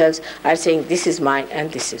themselves are saying this is mine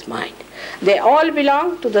and this is mine. They all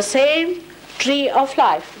belong to the same tree of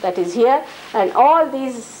life that is here, and all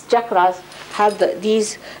these chakras have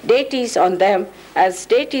these deities on them. As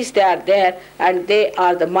deities they are there, and they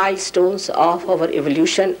are the milestones of our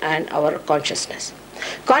evolution and our consciousness.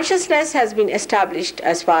 Consciousness has been established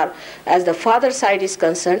as far as the father side is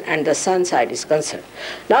concerned and the son side is concerned.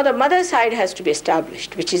 Now the mother side has to be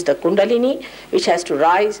established, which is the kundalini, which has to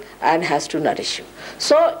rise and has to nourish you.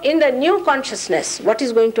 So in the new consciousness, what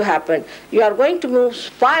is going to happen? You are going to move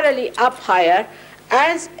spirally up higher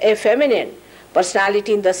as a feminine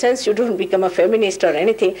personality, in the sense you don't become a feminist or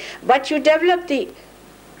anything, but you develop the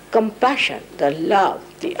compassion, the love,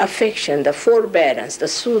 the affection, the forbearance, the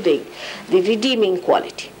soothing, the redeeming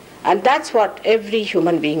quality. And that's what every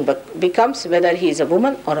human being becomes, whether he is a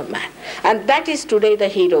woman or a man. And that is today the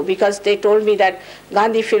hero, because they told me that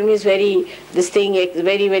Gandhi film is very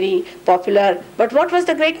very popular. But what was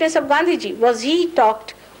the greatness of Gandhiji? Was he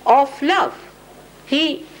talked of love.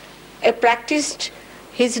 He practiced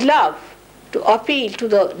his love to appeal to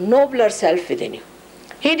the nobler self within you.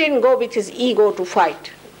 He didn't go with his ego to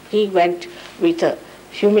fight. He went with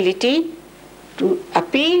humility to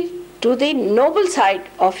appeal to the noble side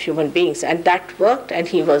of human beings, and that worked, and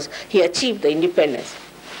he achieved the independence.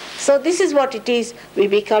 So this is what it is. We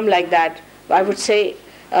become like that. I would say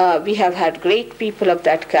we have had great people of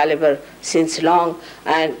that caliber since long,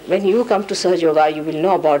 and when you come to Sahaja Yoga, you will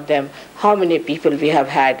know about them, how many people we have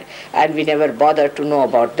had, and we never bother to know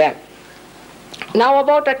about them. Now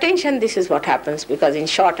about attention, this is what happens, because in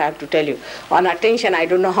short I have to tell you, on attention I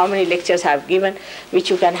don't know how many lectures I have given, which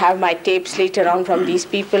you can have my tapes later on from these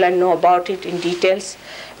people and know about it in details,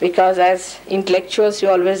 because as intellectuals you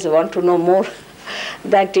always want to know more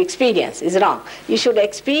than to experience is wrong. You should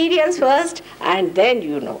experience first and then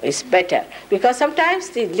you know. It's better. Because sometimes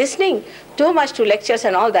the listening too much to lectures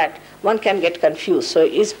and all that, one can get confused. So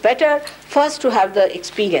it's better first to have the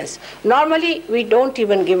experience. Normally we don't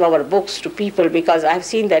even give our books to people because I've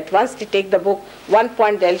seen that once they take the book, one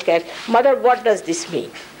point they'll get, "Mother, what does this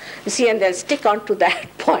mean?" You see, and they'll stick on to that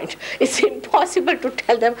point. It's impossible to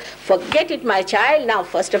tell them, "Forget it, my child. Now,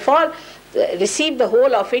 first of all, receive the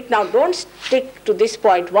whole of it. Now don't stick to this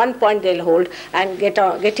point. One point they'll hold and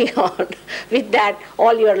getting on with that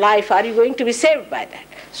all your life. Are you going to be saved by that?"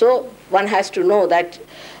 So one has to know that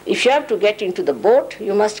if you have to get into the boat,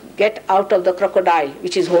 you must get out of the crocodile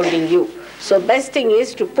which is holding you. So best thing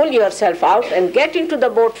is to pull yourself out and get into the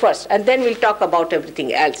boat first, and then we'll talk about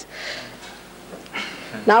everything else.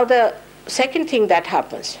 Now the second thing that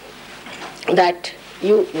happens, that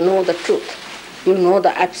you know the truth. You know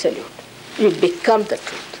the absolute. You become the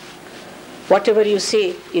truth. Whatever you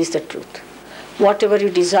say is the truth. Whatever you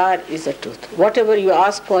desire is the truth. Whatever you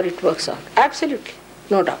ask for, it works out. Absolutely,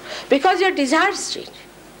 no doubt. Because your desires change.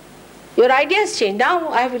 Your ideas change. Now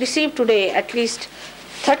I have received today at least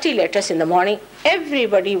 30 letters in the morning.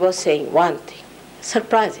 Everybody was saying one thing.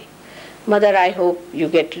 Surprising. "Mother, I hope you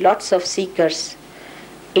get lots of seekers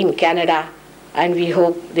in Canada, and we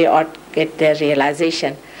hope they ought get their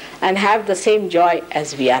realization and have the same joy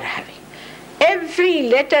as we are having." Every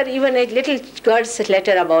letter, even a little girl's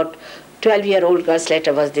letter, about 12-year-old girl's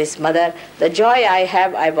letter was this: "Mother, the joy I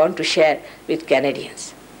have, I want to share with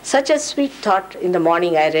Canadians." Such a sweet thought in the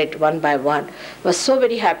morning I read one by one. Was so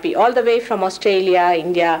very happy. All the way from Australia,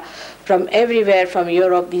 India, from everywhere, from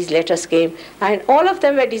Europe, these letters came. And all of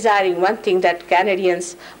them were desiring one thing, that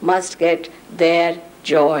Canadians must get their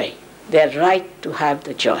joy, their right to have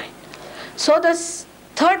the joy. So the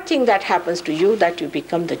third thing that happens to you, that you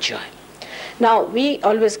become the joy. Now we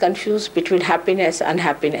always confuse between happiness,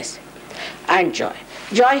 unhappiness and joy.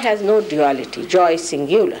 Joy has no duality. Joy is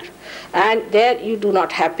singular. And there you do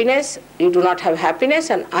not have happiness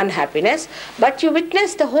and unhappiness, but you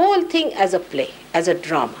witness the whole thing as a play, as a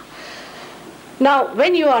drama. Now,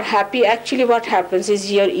 when you are happy, actually what happens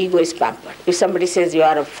is your ego is pampered. If somebody says you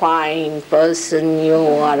are a fine person, you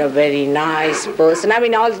are a very nice person, I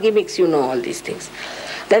mean all gimmicks, you know all these things.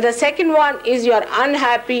 Then the second one is you are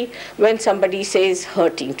unhappy when somebody says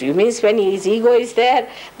hurting to you. Means when his ego is there,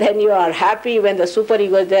 then you are happy. When the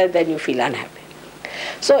superego is there, then you feel unhappy.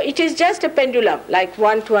 So it is just a pendulum, like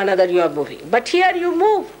one to another you are moving. But here you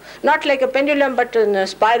move, not like a pendulum, but in a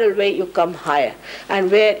spiral way you come higher, and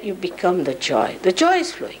where you become the joy. The joy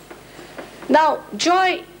is flowing. Now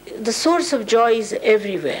joy, the source of joy is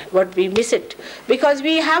everywhere, but we miss it because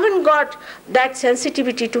we haven't got that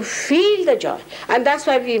sensitivity to feel the joy, and that's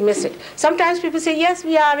why we miss it. Sometimes people say, yes,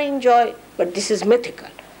 we are in joy, but this is mythical.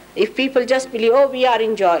 If people just believe, oh, we are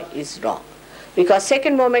in joy, is wrong. Because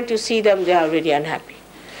second moment you see them, they are very unhappy.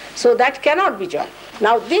 So that cannot be joy.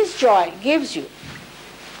 Now this joy gives you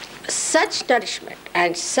such nourishment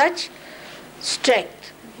and such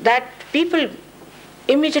strength that people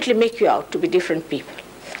immediately make you out to be different people.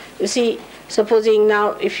 You see, supposing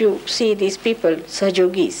now if you see these people, Sahaja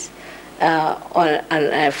Yogis,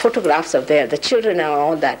 on photographs of the children and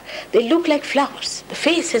all that, they look like flowers. The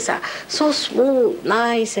faces are so smooth,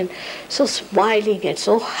 nice, and so smiling and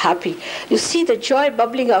so happy. You see the joy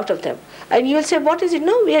bubbling out of them. And you'll say, what is it?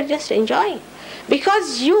 No, we are just enjoying.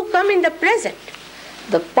 Because you come in the present.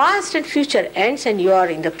 The past and future ends and you are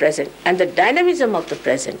in the present. And the dynamism of the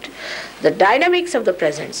present, the dynamics of the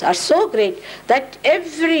present are so great that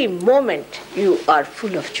every moment you are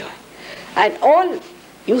full of joy. And all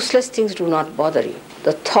useless things do not bother you.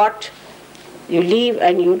 The thought, you leave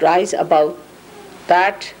and you rise above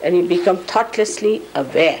that and you become thoughtlessly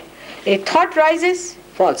aware. A thought rises,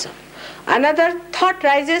 falls off. Another thought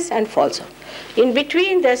rises and falls off. In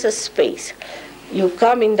between there's a space. You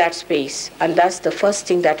come in that space, and that's the first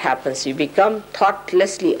thing that happens. You become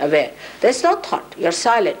thoughtlessly aware. There's no thought. You're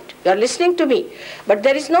silent. You're listening to me. But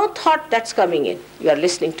there is no thought that's coming in. You're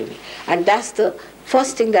listening to me. And that's the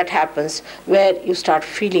first thing that happens where you start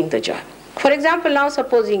feeling the joy. For example, now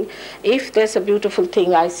supposing if there's a beautiful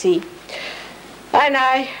thing I see, and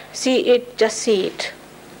I see it, just see it.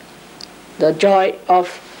 The joy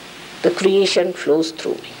of the creation flows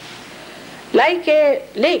through me. Like a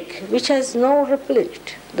lake which has no ripple in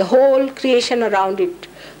it. The whole creation around it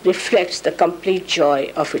reflects the complete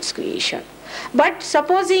joy of its creation. But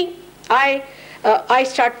supposing I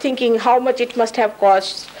start thinking how much it must have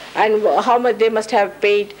cost and how much they must have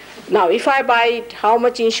paid. Now if I buy it, how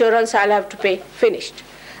much insurance I'll have to pay, finished.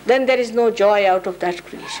 Then there is no joy out of that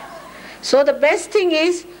creation. So the best thing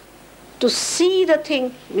is to see the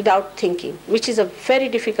thing without thinking, which is a very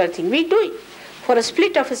difficult thing. We do it. For a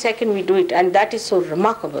split of a second we do it, and that is so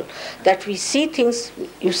remarkable that we see things.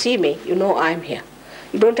 You see me, you know I am here.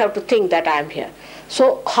 You don't have to think that I am here.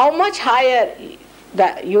 So how much higher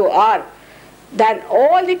that you are than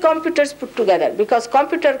all the computers put together, because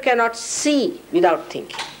computer cannot see without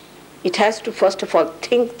thinking. It has to first of all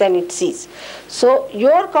think, then it sees. So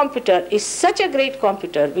your computer is such a great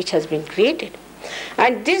computer which has been created.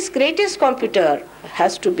 And this greatest computer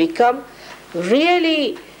has to become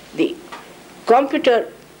really the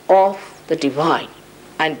computer of the divine.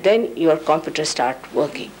 And then your computer starts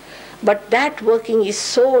working. But that working is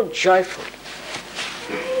so joyful,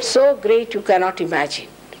 so great you cannot imagine.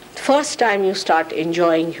 First time you start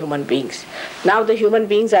enjoying human beings. Now the human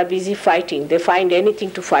beings are busy fighting. They find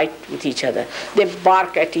anything to fight with each other. They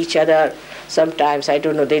bark at each other sometimes, I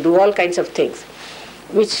don't know, they do all kinds of things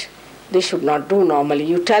which they should not do normally.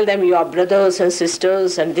 You tell them you are brothers and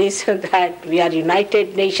sisters and this and that, we are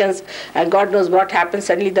united nations, and God knows what happens,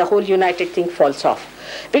 suddenly the whole united thing falls off.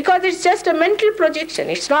 Because it's just a mental projection,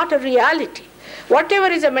 it's not a reality. Whatever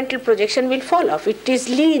is a mental projection will fall off. It is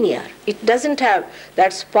linear. It doesn't have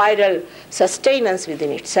that spiral sustenance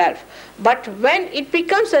within itself. But when it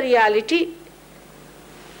becomes a reality,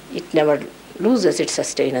 it never loses its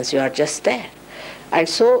sustenance. You are just there. And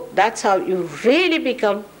so that's how you really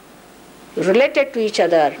become related to each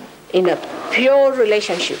other in a pure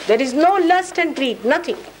relationship. There is no lust and greed,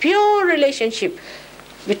 nothing. Pure relationship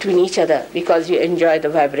between each other because you enjoy the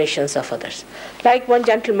vibrations of others. Like one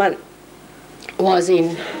gentleman was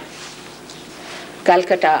in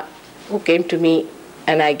Calcutta who came to me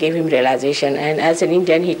and I gave him realization, and as an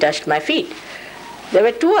Indian he touched my feet. There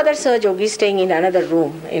were two other Sahaja Yogis staying in another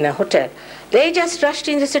room in a hotel. They just rushed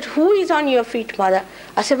in, they said, "Who is on your feet, mother?"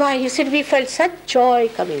 I said, "Why?" He said, "We felt such joy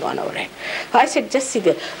coming on our head." I said, "Just see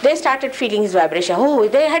there." They started feeling his vibration. Oh,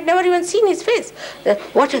 they had never even seen his face.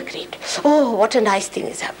 What a great, oh, what a nice thing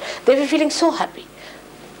is happening. They were feeling so happy.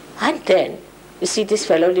 And then, you see, this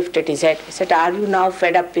fellow lifted his head. He said, "Are you now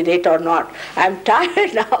fed up with it or not? I'm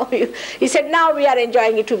tired now." He said, "Now we are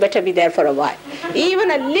enjoying it. You better be there for a while."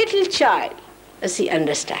 Even a little child, he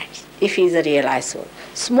understands if he is a realized soul.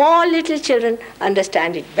 Small little children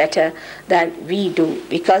understand it better than we do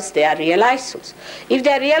because they are realized souls. If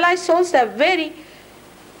they are realized souls, they are very,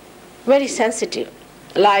 very sensitive.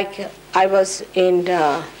 Like I was in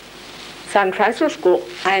San Francisco,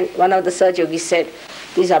 and one of the Sahaja Yogis said,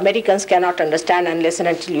 "These Americans cannot understand unless and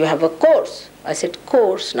until you have a course." I said,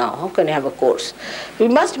 "Course now? How can you have a course? We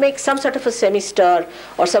must make some sort of a semester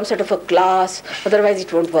or some sort of a class, otherwise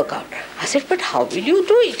it won't work out." I said, "But how will you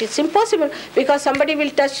do it? It's impossible because somebody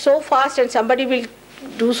will touch so fast and somebody will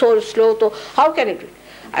do so slow. So how can it do it?"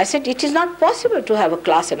 I said, "It is not possible to have a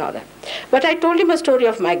class and all that." But I told him a story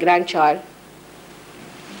of my grandchild.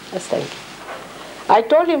 Yes, thank you. I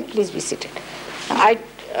told him, please be seated.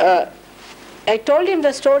 I told him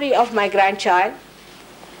the story of my grandchild,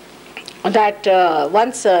 that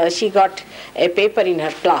once she got a paper in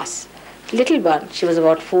her class, little one, she was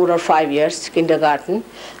about 4 or 5 years, kindergarten,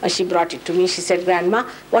 and she brought it to me. She said, "Grandma,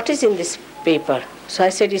 what is in this paper?" So I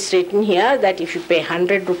said, "It's written here that if you pay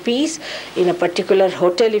 100 rupees in a particular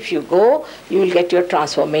hotel, if you go, you will get your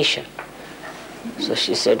transformation." So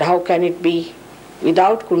she said, "How can it be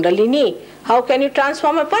without Kundalini? How can you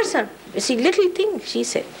transform a person?" You see, little thing, she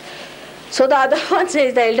said. So the other one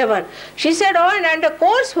says, the elder one, she said, "Oh, and a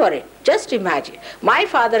course for it. Just imagine. My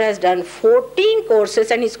father has done 14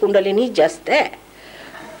 courses and his Kundalini is just there."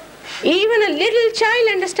 Even a little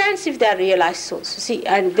child understands if they are realized souls. See,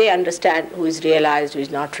 and they understand who is realized, who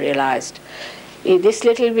is not realized. This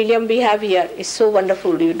little William we have here is so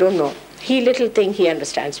wonderful, you don't know. He little thing he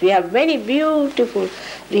understands. We have many beautiful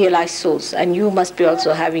realized souls, and you must be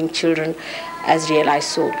also having children as realized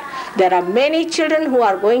soul. There are many children who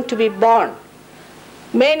are going to be born.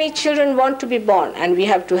 Many children want to be born, and we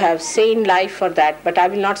have to have sane life for that. But I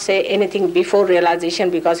will not say anything before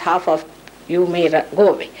realization because half of you may go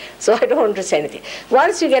away. So I don't want to say anything.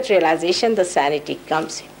 Once you get realization, the sanity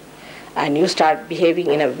comes in, and you start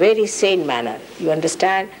behaving in a very sane manner. You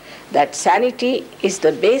understand that sanity is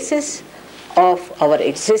the basis of our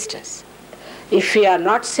existence. If we are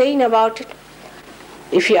not sane about it,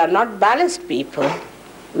 if we are not balanced people,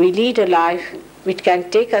 we lead a life which can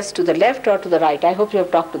take us to the left or to the right. I hope you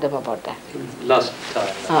have talked to them about that. Last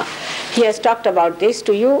time. He has talked about this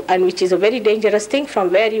to you, and which is a very dangerous thing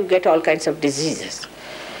from where you get all kinds of diseases.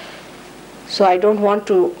 So I don't want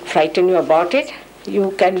to frighten you about it.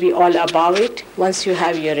 You can be all above it once you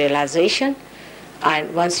have your realization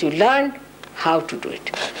and once you learn how to do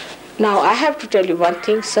it. Now I have to tell you one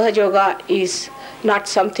thing. Sahaja Yoga is not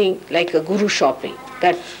something like a guru shopping,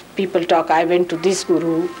 that people talk, I went to this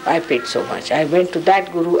guru, I paid so much. I went to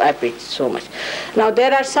that guru, I paid so much. Now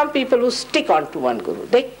there are some people who stick on to one guru.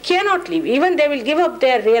 They cannot leave. Even they will give up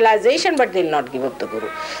their realization, but they will not give up the guru.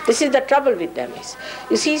 This is the trouble with them.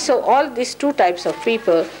 You see, so all these two types of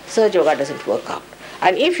people, Sahaja Yoga doesn't work out.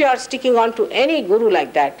 And if you are sticking on to any guru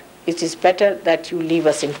like that, it is better that you leave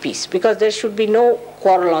us in peace, because there should be no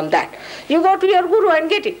quarrel on that. You go to your guru and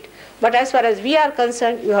get it. But as far as we are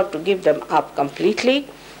concerned, you have to give them up completely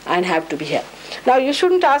and have to be here. Now you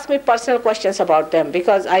shouldn't ask me personal questions about them,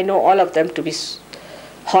 because I know all of them to be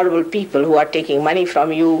horrible people who are taking money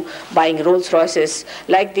from you, buying Rolls Royces.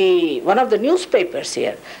 Like one of the newspapers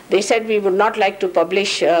here, they said we would not like to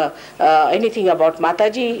publish anything about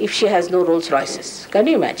Mataji if she has no Rolls Royces. Can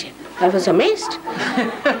you imagine? I was amazed.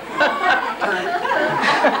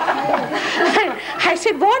 I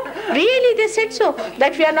said, what? Really? They said so?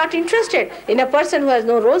 That we are not interested in a person who has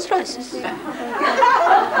no Rolls Royces?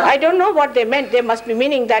 I don't know what they meant. They must be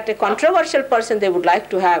meaning that a controversial person they would like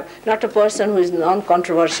to have, not a person who is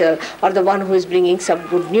non-controversial or the one who is bringing some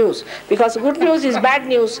good news. Because good news is bad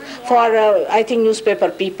news for, I think, newspaper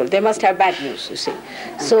people. They must have bad news, you see.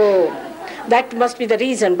 So that must be the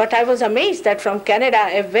reason. But I was amazed that from Canada,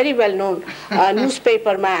 a very well-known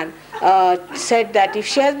newspaper man said that if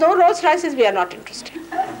she has no Rolls Royces, we are not interested.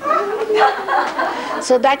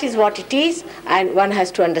 So that is what it is, and one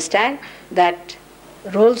has to understand that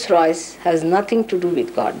Rolls Royce has nothing to do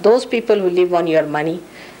with God. Those people who live on your money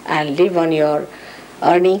and live on your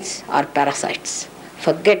earnings are parasites.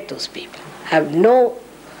 Forget those people. Have no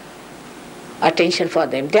attention for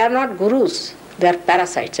them. They are not gurus. They are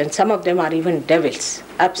parasites, and some of them are even devils,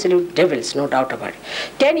 absolute devils, no doubt about it.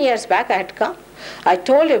 10 years back I had come. I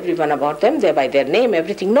told everyone about them, they by their name,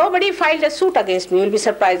 everything. Nobody filed a suit against me, you'll be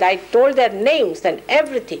surprised. I told their names and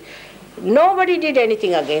everything. Nobody did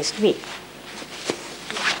anything against me.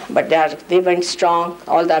 But they went strong.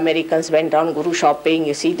 All the Americans went on guru shopping.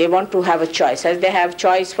 You see, they want to have a choice. As they have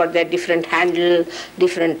choice for their different handle,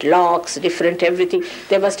 different locks, different everything,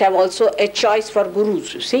 they must have also a choice for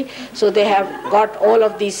gurus, you see. So they have got all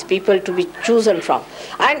of these people to be chosen from.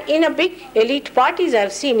 And in a big elite parties I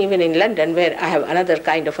have seen, even in London, where I have another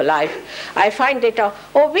kind of a life, I find data,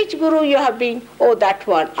 oh, which guru you have been? Oh, that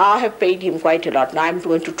one. I have paid him quite a lot. Now I am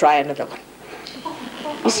going to try another one.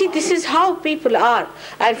 You see, this is how people are.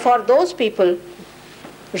 And for those people,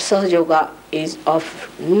 Sahaja Yoga is of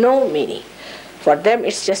no meaning. For them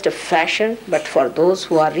it's just a fashion, but for those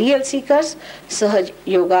who are real seekers, Sahaja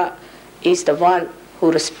Yoga is the one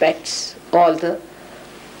who respects all the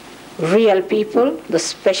real people, the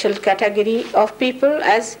special category of people.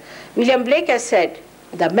 As William Blake has said,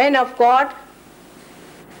 the men of God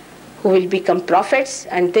who will become prophets,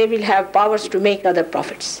 and they will have powers to make other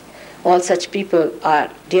prophets. All such people are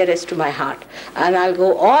dearest to my heart. And I'll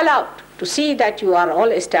go all out to see that you are all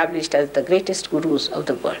established as the greatest gurus of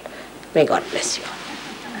the world. May God bless you.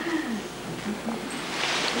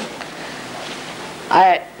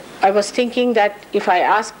 I was thinking that if I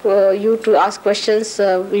ask you to ask questions,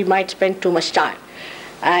 we might spend too much time.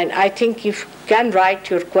 And I think if you can write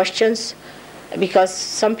your questions, because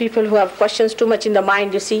some people who have questions too much in the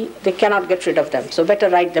mind, you see, they cannot get rid of them. So better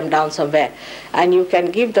write them down somewhere. And you can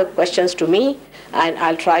give the questions to me, and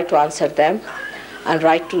I'll try to answer them and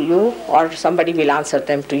write to you, or somebody will answer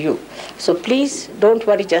them to you. So please don't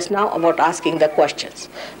worry just now about asking the questions,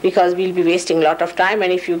 because we'll be wasting a lot of time,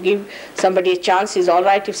 and if you give somebody a chance, is all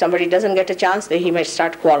right. If somebody doesn't get a chance, then he might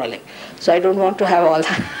start quarreling. So I don't want to have all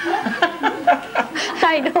that.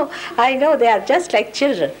 I know, they are just like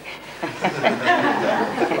children.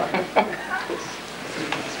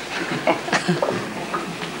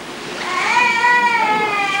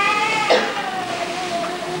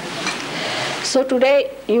 So today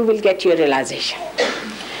you will get your realization.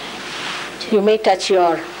 You may touch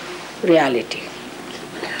your reality.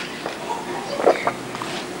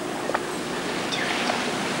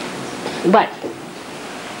 But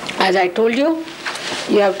as I told you,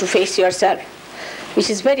 you have to face yourself, which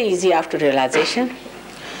is very easy after realization.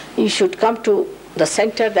 You should come to the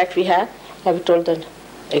center that we have. Have you told the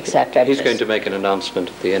exact address? He's going to make an announcement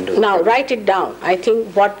at the end of Now write it down. I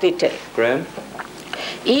think what they tell. Graham?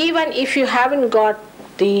 Even if you haven't got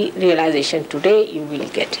the realization today, you will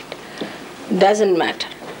get it. Doesn't matter.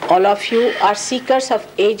 All of you are seekers of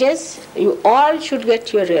ages. You all should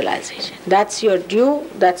get your realization. That's your due.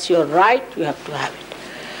 That's your right. You have to have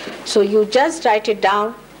it. So you just write it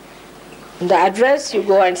down. The address, you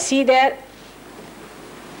go and see there,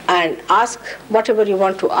 and ask whatever you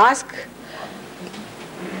want to ask.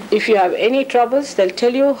 If you have any troubles, they'll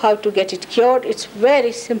tell you how to get it cured. It's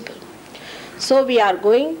very simple. So we are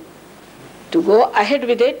going to go ahead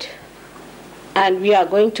with it, and we are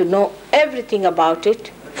going to know everything about it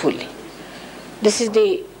fully. This is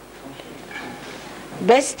the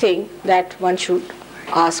best thing that one should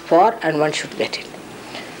ask for and one should get it.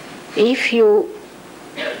 If you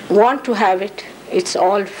want to have it, it's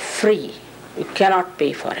all free. You cannot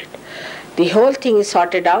pay for it. The whole thing is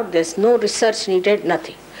sorted out. There's no research needed,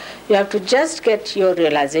 nothing. You have to just get your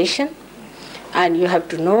realization, and you have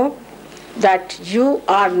to know that you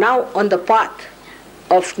are now on the path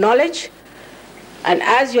of knowledge, and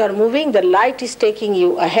as you are moving, the light is taking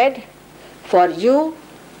you ahead for you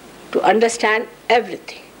to understand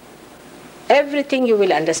everything. Everything you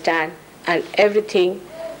will understand, and everything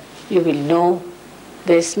you will know.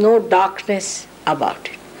 There is no darkness about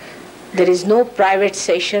it. There is no private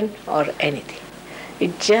session or anything.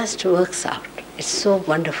 It just works out. It's so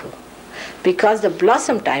wonderful, because the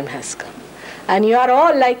blossom time has come, and you are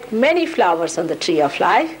all like many flowers on the tree of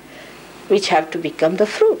life, which have to become the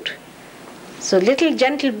fruit. So little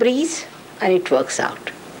gentle breeze, and it works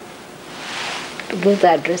out. To give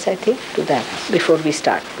the address, I think, to them before we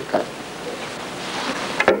start, because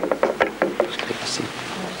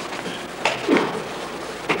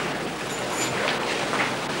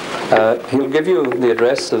he'll give you the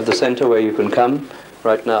address of the center where you can come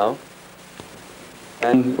right now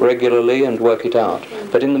and regularly and work it out.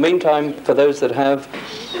 But in the meantime, for those that have...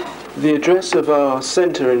 The address of our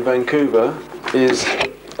center in Vancouver is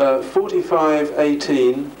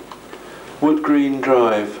 4518 Wood Green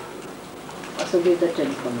Drive. also give the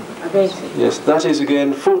telephone number. Amazing. Yes, that is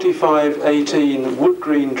again 4518 Wood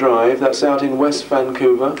Green Drive. That's out in West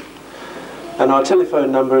Vancouver. And our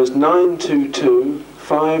telephone number is 922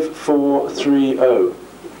 5430.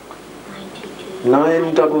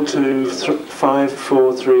 922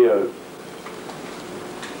 5430.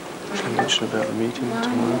 Should I mention about the meeting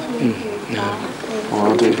tomorrow? No. Or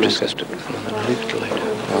I'll do it discussed it before, then I'll leave it later.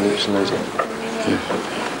 I'll leave it later.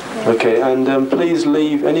 Okay, and please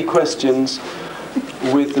leave any questions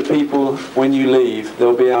with the people when you leave.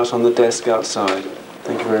 They'll be out on the desk outside.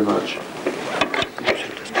 Thank you very much.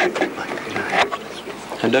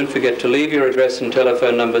 And don't forget to leave your address and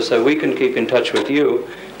telephone number so we can keep in touch with you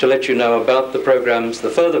to let you know about the programs, the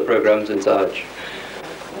further programs in Sahaj.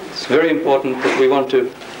 It's very important that we want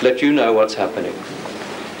to let you know what's happening.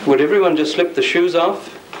 Would everyone just slip the shoes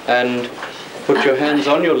off and put your hands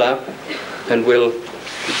on your lap, and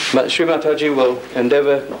Shri Mataji will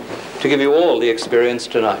endeavor to give you all the experience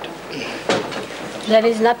tonight. There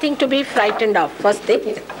is nothing to be frightened of, first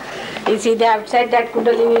thing. You see, they have said that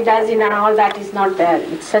Kundalini does in and all that is not there.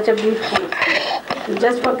 It's such a beautiful thing. You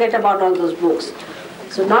just forget about all those books.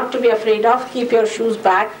 So not to be afraid of, keep your shoes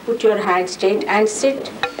back, put your hands straight and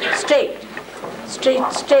sit straight.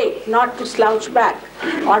 Straight, not to slouch back.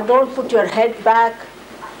 Or don't put your head back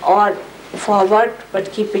or forward,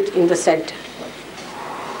 but keep it in the center.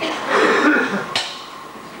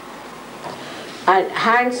 And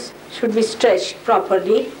hands should be stretched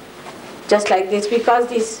properly, just like this, because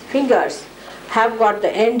these fingers have got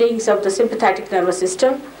the endings of the sympathetic nervous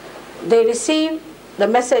system. They receive the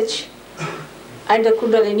message and the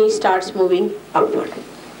Kundalini starts moving upward.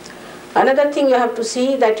 Another thing you have to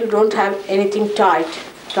see that you don't have anything tight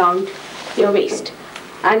around your waist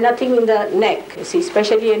and nothing in the neck. You see,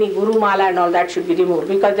 especially any Guru Mala and all that should be removed,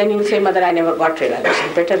 because then you will say, Mother, I never got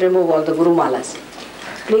realization. Better remove all the Guru Malas.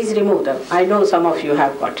 Please remove them. I know some of you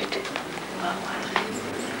have got it.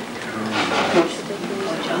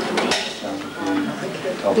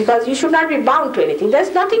 Because you should not be bound to anything.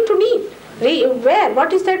 There's nothing to need. Wear.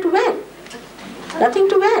 What is there to wear? Nothing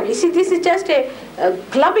to wear. You see, this is just a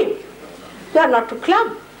clubbing. You are not to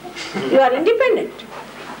club. You are independent.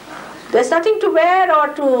 There's nothing to wear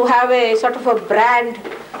or to have a sort of a brand.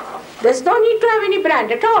 There's no need to have any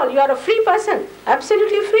brand at all. You are a free person.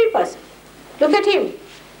 Absolutely free person. Look at him.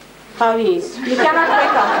 How he is. You cannot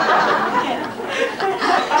make up.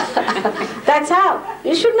 That's how.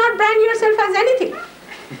 You should not brand yourself as anything.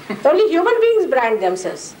 Only human beings brand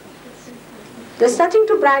themselves. There's nothing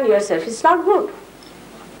to brand yourself. It's not good.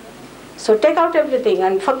 So take out everything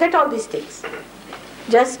and forget all these things.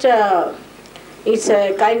 Just, it's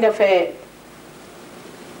a kind of a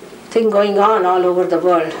thing going on all over the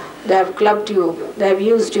world. They have clubbed you. They have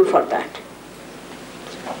used you for that.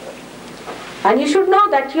 And you should know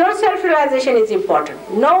that your self-realization is important.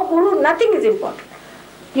 No guru, nothing is important.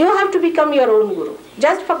 You have to become your own guru.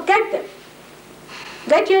 Just forget them.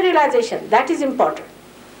 Get your realization. That is important.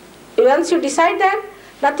 Once you decide that,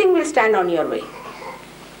 nothing will stand on your way.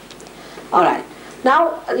 Alright.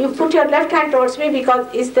 Now you put your left hand towards me, because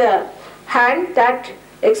it's the hand that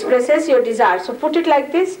expresses your desire. So put it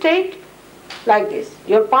like this, straight, like this.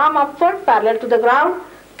 Your palm upward, parallel to the ground,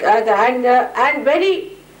 and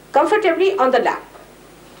very comfortably on the lap.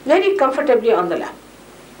 Very comfortably on the lap.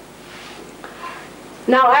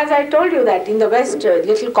 Now, as I told you that in the West,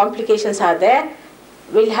 little complications are there.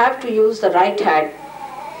 We'll have to use the right hand.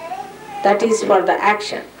 That is for the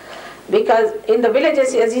action. Because in the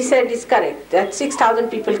villages, as he said, is correct, that 6,000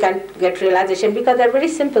 people can get realization because they're very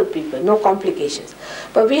simple people, no complications.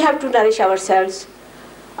 But we have to nourish ourselves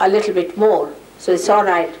a little bit more. So it's all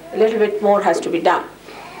right, a little bit more has to be done.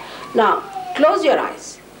 Now, close your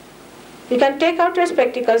eyes. You can take out your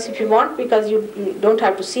spectacles if you want, because you don't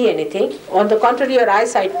have to see anything. On the contrary, your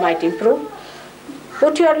eyesight might improve.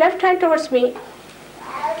 Put your left hand towards me,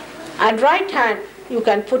 and right hand you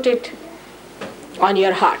can put it on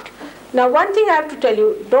your heart. Now, one thing I have to tell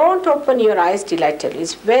you, don't open your eyes till I tell you.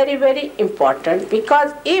 It's very, very important,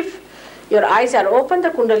 because if your eyes are open, the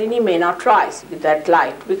Kundalini may not rise with that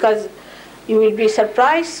light, because you will be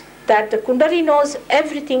surprised that the Kundalini knows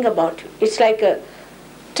everything about you. It's like a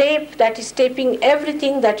tape that is taping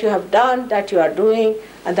everything that you have done, that you are doing,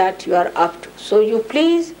 and that you are up to. So you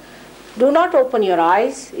please do not open your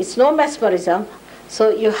eyes. It's no mesmerism. So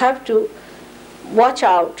you have to watch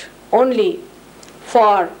out only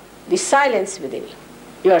for the silence within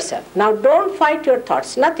yourself. Now don't fight your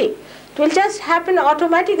thoughts, nothing. It will just happen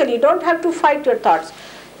automatically. You don't have to fight your thoughts.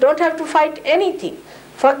 Don't have to fight anything.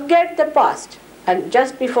 Forget the past. And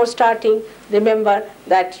just before starting, remember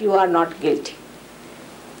that you are not guilty.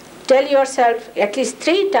 Tell yourself at least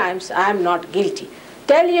 3 times, I am not guilty.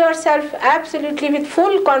 Tell yourself absolutely with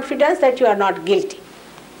full confidence that you are not guilty.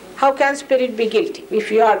 How can spirit be guilty?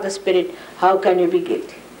 If you are the spirit, how can you be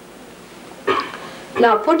guilty?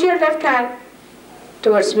 Now put your left hand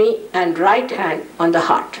towards me and right hand on the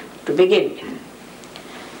heart to begin with.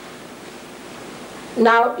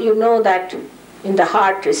 Now you know that in the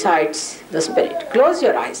heart resides the spirit. Close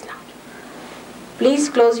your eyes now. Please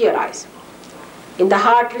close your eyes. In the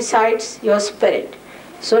heart resides your spirit.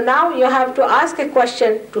 So now you have to ask a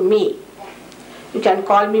question to me. You can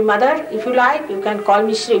call me Mother if you like. You can call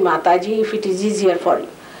me Shri Mataji if it is easier for you.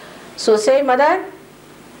 So say, Mother,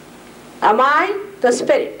 am I the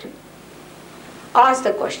spirit? Ask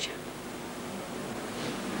the question.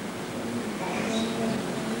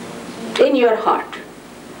 In your heart.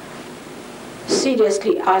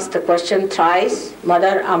 Seriously ask the question thrice,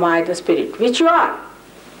 Mother, am I the spirit? Which you are.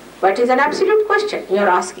 But it's an absolute question you are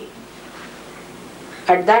asking.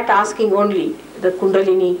 At that asking only, the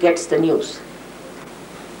Kundalini gets the news.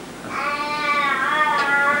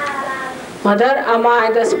 Mother, am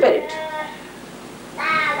I the spirit?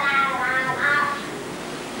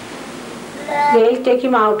 They'll take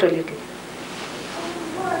him out a little.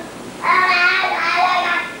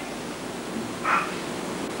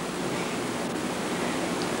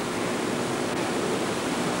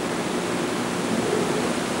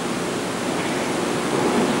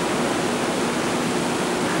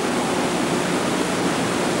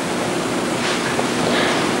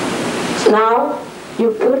 Now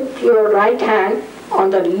you put your right hand on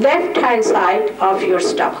the left hand side of your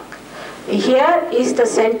stomach. Here is the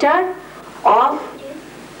center of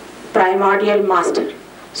primordial master.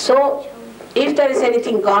 So if there is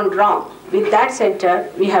anything gone wrong with that center,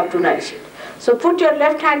 we have to nourish it. So put your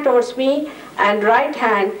left hand towards me and right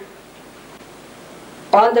hand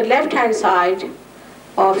on the left hand side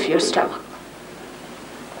of your stomach.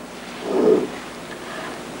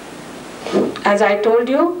 As I told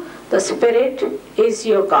you, the spirit is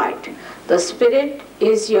your guide. The spirit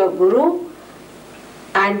is your guru,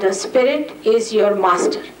 and the spirit is your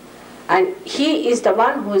master. And he is the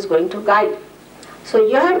one who is going to guide you. So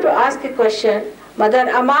you have to ask a question, Mother,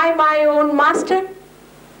 am I my own master?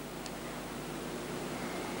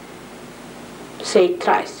 Say it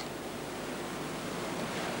thrice.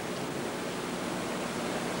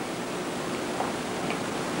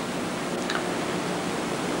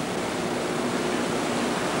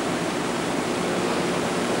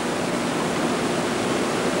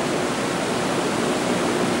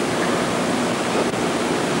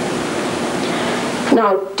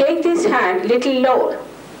 Now take this hand little lower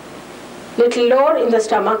in the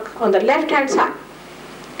stomach on the left hand side.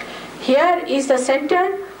 Here is the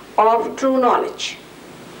center of true knowledge,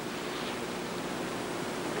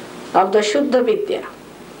 of the Shuddha Vidya,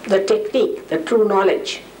 the technique, the true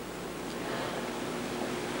knowledge.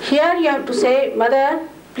 Here you have to say, Mother,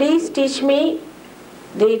 please teach me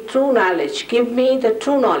the true knowledge. Give me the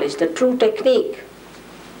true knowledge, the true technique.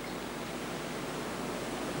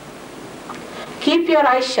 Keep your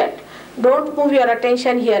eyes shut. Don't move your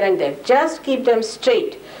attention here and there. Just keep them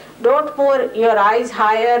straight. Don't move your eyes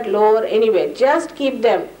higher, lower, anywhere. Just keep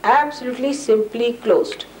them absolutely simply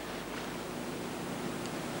closed.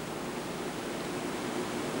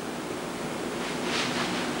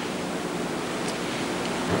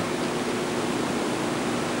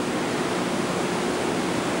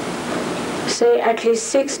 Say at least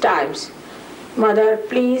 6 times, Mother,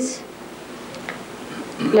 please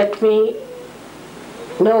let me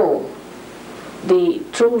know the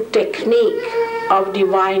true technique of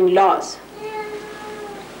divine laws.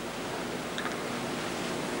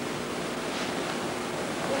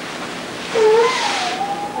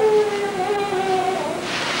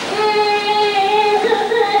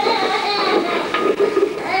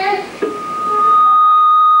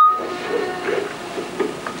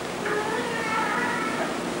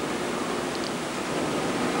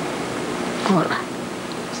 All right.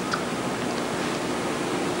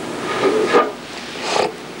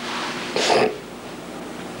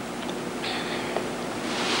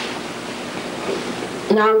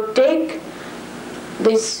 Now take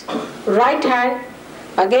this right hand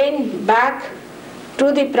again back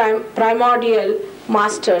to the primordial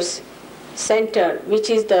master's center, which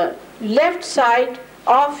is the left side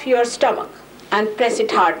of your stomach, and press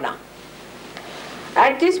it hard now.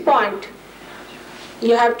 At this point,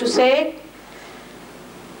 you have to say,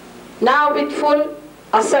 now with full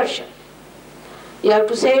assertion, you have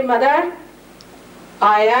to say, Mother,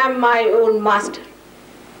 I am my own master.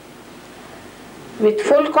 With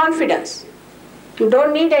full confidence. You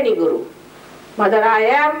don't need any guru. Mother, I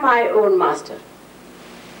am my own master.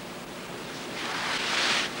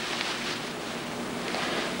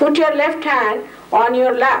 Put your left hand on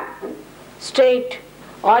your lap, straight,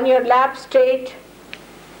 on your lap straight,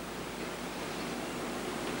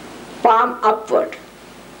 palm upward.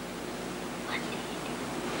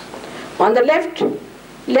 On the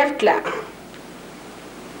left lap.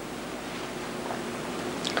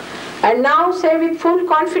 And now say with full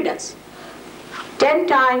confidence, 10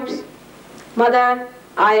 times, Mother,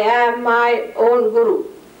 I am my own guru.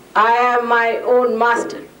 I am my own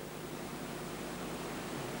master.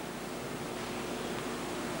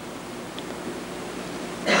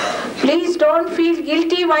 Please don't feel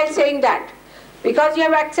guilty while saying that. Because you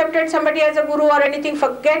have accepted somebody as a guru or anything,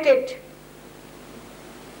 forget it.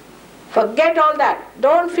 Forget all that.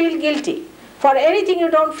 Don't feel guilty. For anything you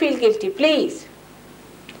don't feel guilty, please.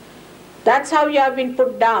 That's how you have been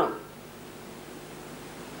put down.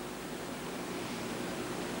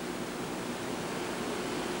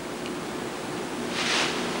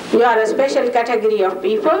 You are a special category of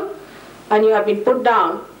people and you have been put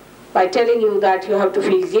down by telling you that you have to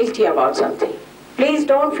feel guilty about something. Please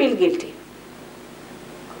don't feel guilty.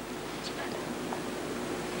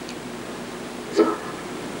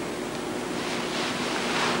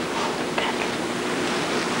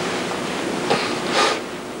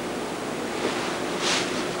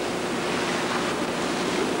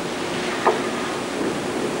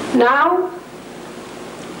 Now,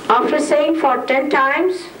 after saying for 10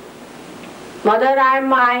 times, Mother, I am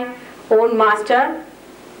my own master,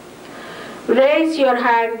 raise your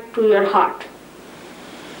hand to your heart.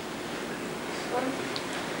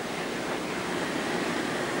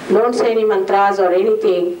 Don't say any mantras or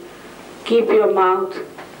anything. Keep your mouth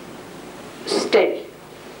steady.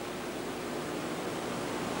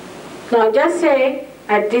 Now just say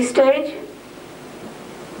at this stage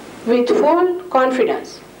with full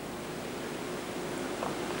confidence,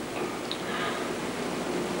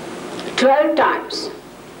 12 times,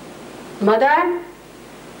 Mother,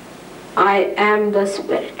 I am the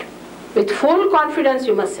Spirit. With full confidence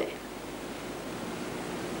you must say.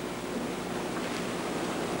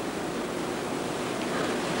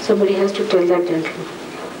 Somebody has to tell that gentleman.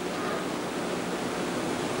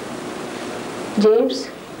 James,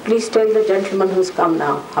 please tell the gentleman who's come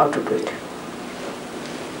now how to do it.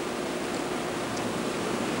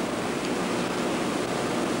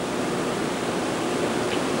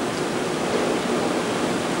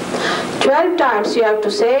 Times you have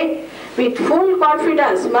to say with full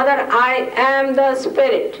confidence, Mother, I am the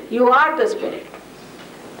Spirit. You are the Spirit.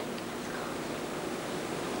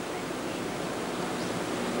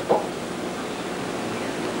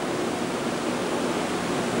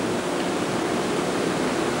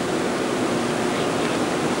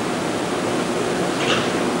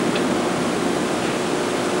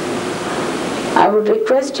 I would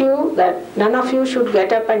request you that none of you should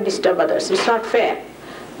get up and disturb others. It's not fair.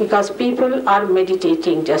 Because people are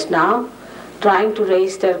meditating just now, trying to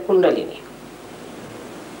raise their Kundalini.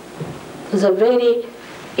 It's a very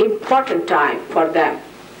important time for them.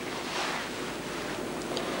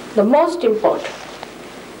 The most important.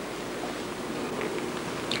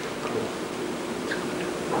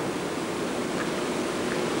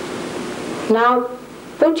 Now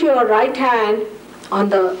put your right hand on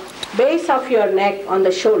the base of your neck, on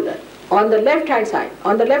the shoulder, on the left hand side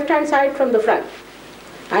from the front,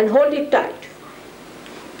 and hold it tight.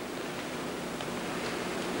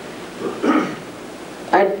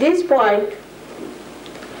 At this point,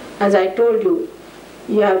 as I told you,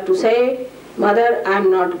 you have to say, Mother, I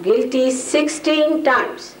am not guilty 16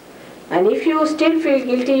 times. And if you still feel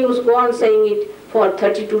guilty, you go on saying it for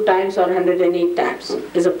 32 times or 108 times.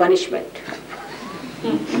 It is a punishment.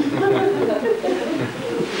 You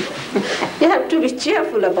have to be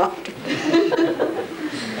cheerful about it.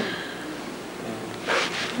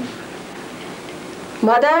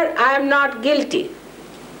 Mother, I am not guilty.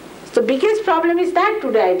 The biggest problem is that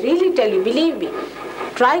today, I really tell you, believe me,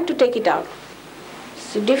 trying to take it out.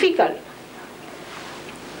 It's difficult.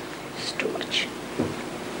 It's too much.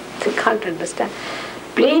 They can't understand.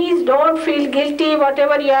 Please don't feel guilty.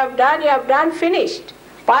 Whatever you have done, finished.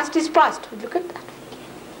 Past is past. Look at that.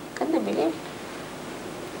 Can they believe it?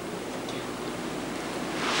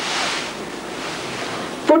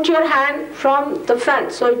 Put your hand from the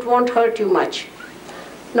front so it won't hurt you much.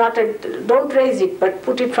 Don't raise it, but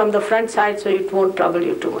put it from the front side so it won't trouble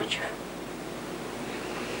you too much.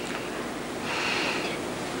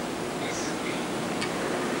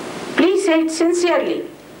 Please say it sincerely.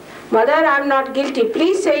 Mother, I am not guilty.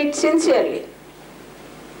 Please say it sincerely.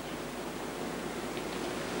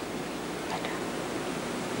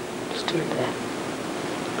 Still there.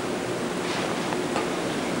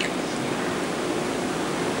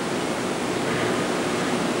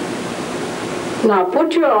 Now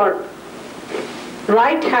put your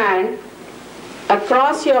right hand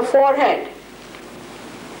across your forehead.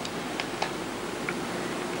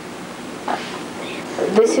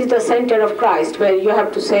 This is the center of Christ, where you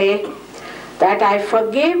have to say that I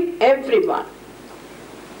forgive everyone.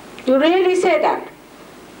 You really say that.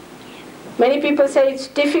 Many people say it's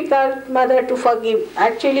difficult, Mother, to forgive.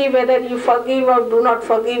 Actually, whether you forgive or do not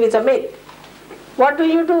forgive is a myth. What do?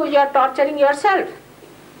 You are torturing yourself.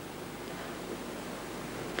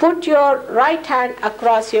 Put your right hand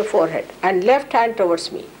across your forehead and left hand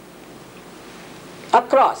towards me.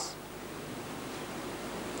 Across.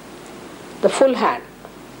 The full hand.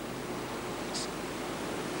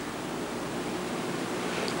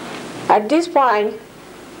 At this point,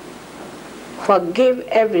 forgive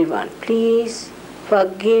everyone. Please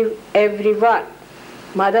forgive everyone.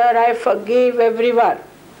 Mother, I forgive everyone.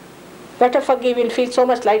 Better forgive, you'll feel so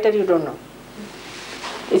much lighter you don't know.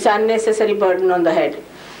 It's an unnecessary burden on the head.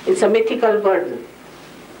 It's a mythical burden.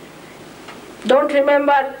 Don't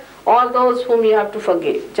remember all those whom you have to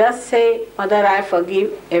forgive. Just say, Mother, I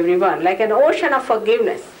forgive everyone. Like an ocean of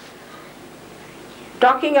forgiveness.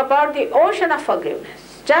 Talking about the ocean of forgiveness.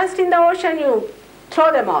 Just in the ocean you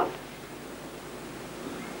throw them all.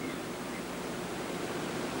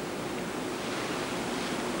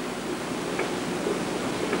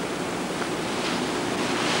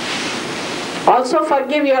 Also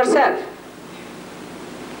forgive yourself.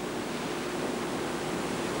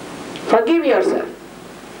 Forgive yourself.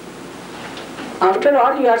 After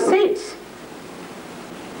all, you are saints.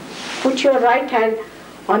 Put your right hand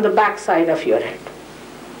on the back side of your head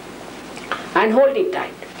and hold it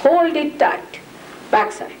tight. Hold it tight.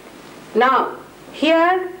 Back side. Now,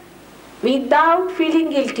 here, without feeling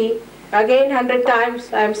guilty, again 100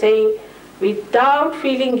 times I am saying, without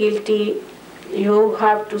feeling guilty, you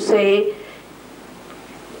have to say,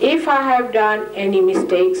 if I have done any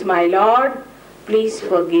mistakes, my Lord, please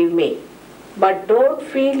forgive me. But don't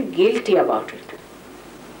feel guilty about it.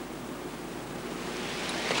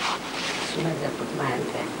 As soon as I put my hand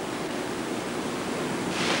there.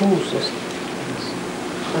 Who's this?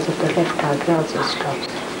 Because of the left hand also stops.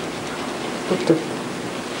 Put the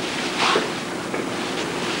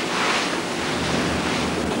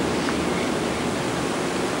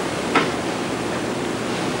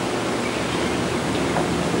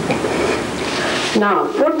Now,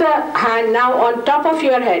 put the hand now on top of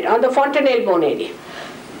your head, on the fontanelle bone area.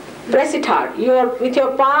 Press it hard. With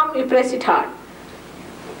your palm, you press it hard.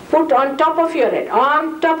 Put on top of your head,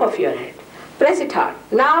 on top of your head. Press it hard.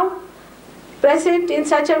 Now, press it in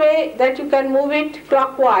such a way that you can move it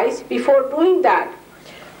clockwise. Before doing that,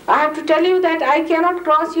 I have to tell you that I cannot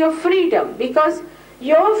cross your freedom, because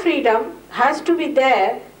your freedom has to be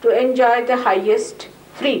there to enjoy the highest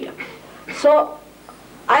freedom. So,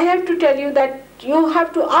 I have to tell you that you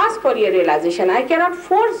have to ask for your realization. I cannot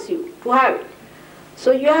force you to have it.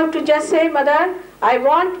 So you have to just say, Mother, I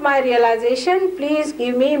want my realization. Please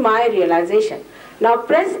give me my realization. Now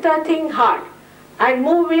press the thing hard and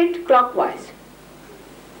move it clockwise.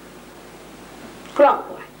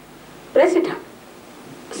 Clockwise. Press it hard.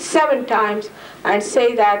 7 times and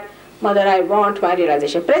say that, Mother, I want my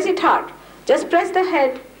realization. Press it hard. Just press the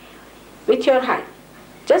head with your hand.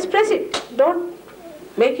 Just press it. Don't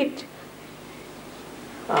make it.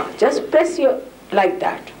 Just press your like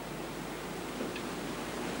that.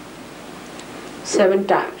 7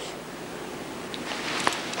 times.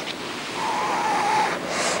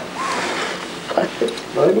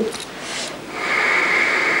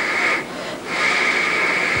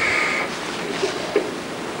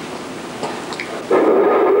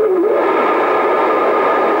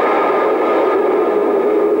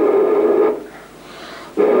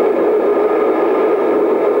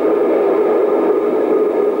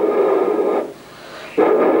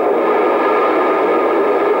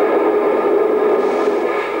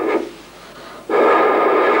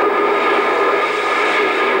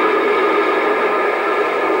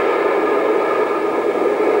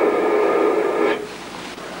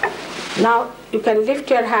 Now you can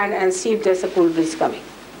lift your hand and see if there's a cool breeze coming.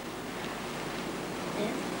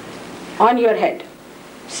 On your head.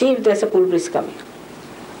 See if there's a cool breeze coming.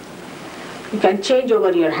 You can change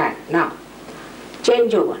over your hand. Now,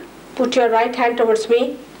 change over. Put your right hand towards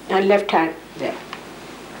me and left hand there.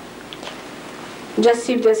 Just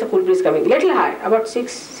see if there's a cool breeze coming. Little high, about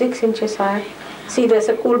 6 inches high. See there's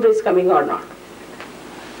a cool breeze coming or not.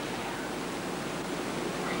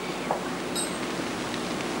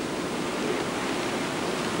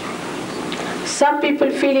 Some people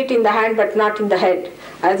feel it in the hand but not in the head,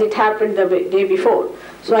 as it happened the day before.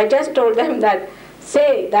 So I just told them that,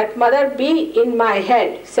 say that, Mother, be in my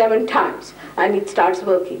head 7 times, and it starts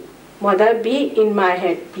working. Mother, be in my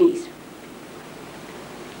head, please.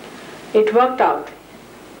 It worked out.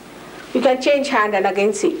 You can change hand and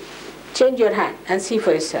again see. Change your hand and see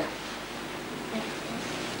for yourself.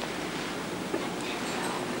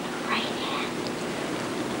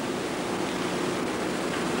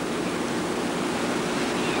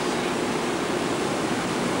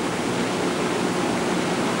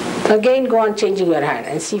 Again go on changing your hand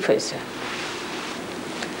and see for yourself.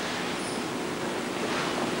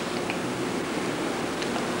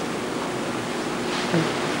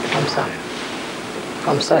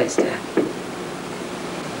 Kamsa is there.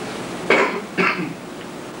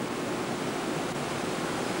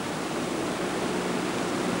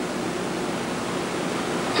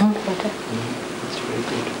 That's very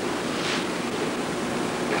good.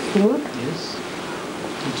 Good? Yes.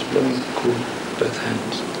 It's blowing cool, both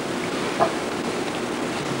hands.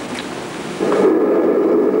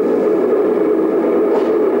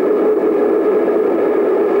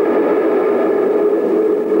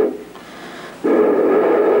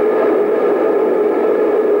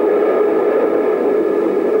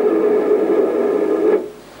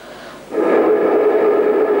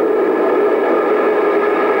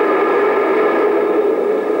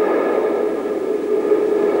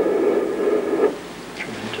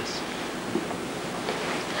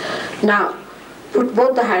 Now, put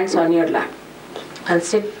both the hands on your lap and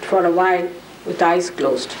sit for a while with eyes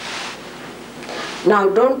closed. Now,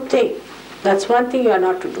 don't think. That's one thing you are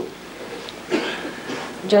not to do.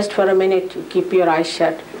 Just for a minute, you keep your eyes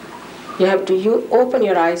shut. You have to open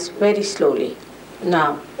your eyes very slowly.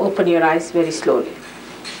 Now, open your eyes very slowly.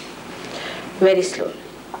 Very slowly.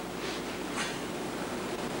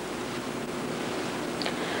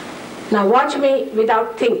 Now, watch me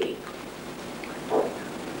without thinking.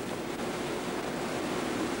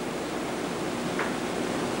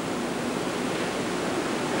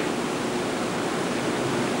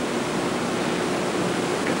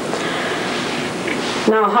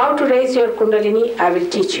 Now, how to raise your Kundalini, I will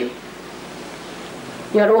teach you.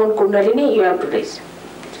 Your own Kundalini, you have to raise.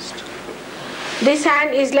 This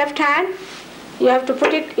hand is left hand. You have to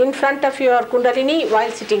put it in front of your Kundalini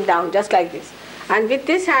while sitting down, just like this. And with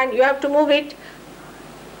this hand, you have to move it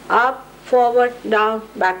up, forward, down,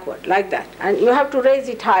 backward, like that. And you have to raise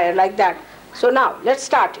it higher, like that. So now, let's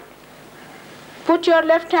start it. Put your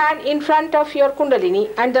left hand in front of your Kundalini,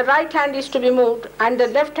 and the right hand is to be moved, and the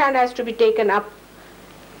left hand has to be taken up.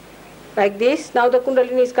 Like this. Now the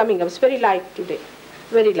Kundalini is coming up. It's very light today.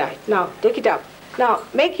 Very light. Now take it up. Now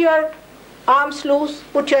make your arms loose,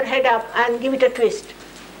 put your head up and give it a twist.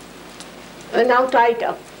 And now tie it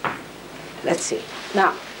up. Let's see.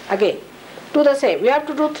 Now again. Do the same. You have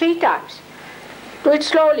to do 3 times. Do it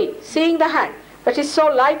slowly, seeing the hand. But it's so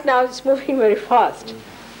light now, it's moving very fast.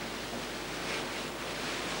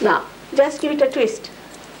 Now just give it a twist.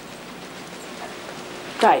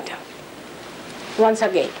 Tie it up. Once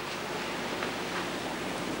again.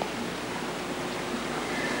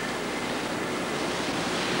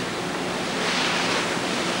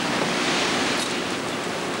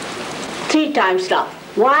 Three times now.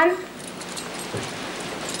 1,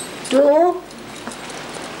 2,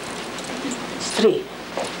 3.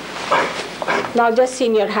 Now just see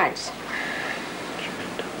in your hands.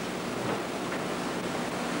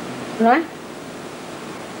 Right?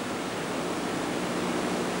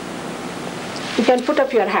 You can put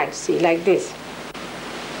up your hands, see, like this.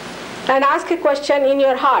 And ask a question in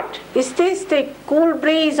your heart. Is this the cool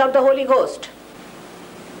breeze of the Holy Ghost?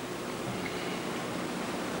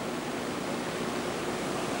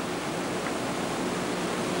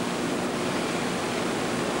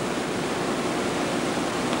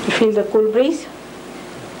 You feel the cool breeze?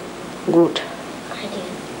 Good. I do.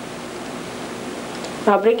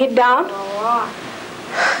 Now bring it down.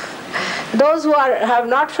 Those who have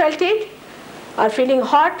not felt it, are feeling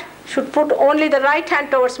hot, should put only the right hand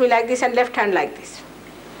towards me like this and left hand like this.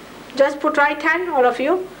 Just put right hand, all of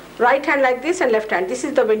you, right hand like this and left hand. This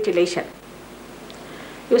is the ventilation.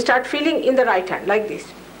 You start feeling in the right hand like this.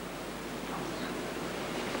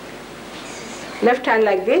 Left hand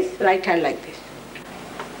like this, right hand like this.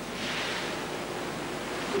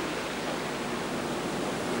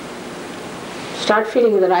 Start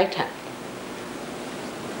feeling in the right hand.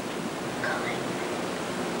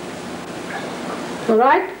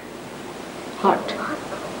 Alright? Hot.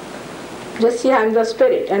 Just see I am the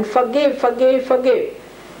spirit and forgive, forgive, forgive.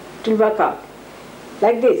 It will work out.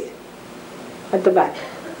 Like this. At the back.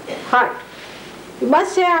 Heart. You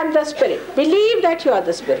must say I am the spirit. Believe that you are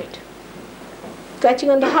the spirit.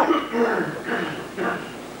 Catching on the heart.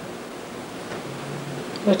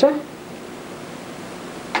 Better?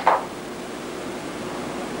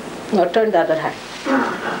 Now turn the other hand.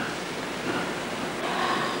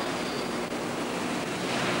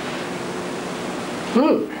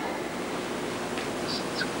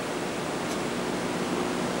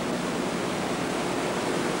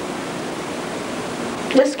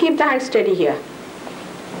 Just keep the hand steady here.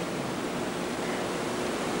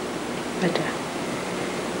 Better.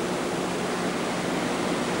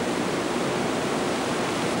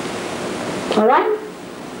 Alright?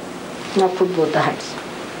 Now put both the hands.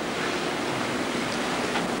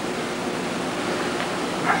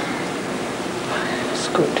 That's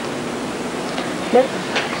good. Then,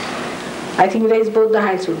 I think raise both the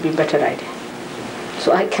hands would be better idea.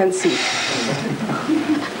 So I can see.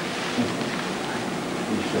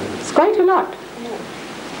 It's quite a lot.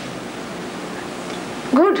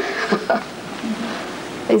 Good.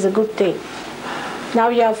 It's a good thing. Now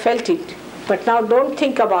you have felt it, but now don't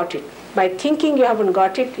think about it. By thinking you haven't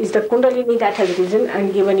got it, is the Kundalini that has risen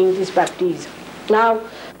and given you this baptism. Now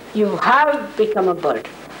you have become a bird,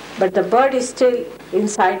 but the bird is still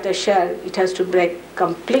inside the shell. It has to break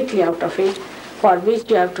completely out of it, for which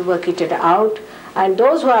you have to work it out. And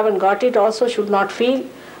those who haven't got it also should not feel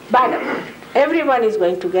bad about it. Everyone is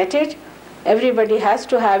going to get it. Everybody has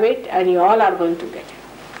to have it, and you all are going to get it.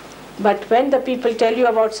 But when the people tell you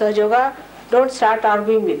about Sahaja Yoga, don't start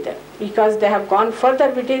arguing with them, because they have gone further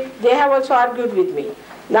with it. They have also argued with me.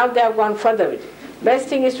 Now they have gone further with it. Best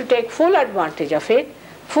thing is to take full advantage of it,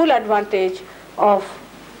 full advantage of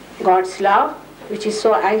God's love, which is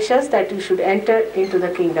so anxious that you should enter into the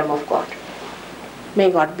kingdom of God.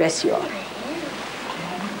 May God bless you all.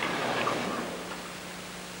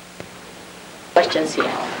 Questions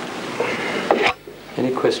here?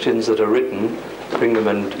 Any questions that are written, bring them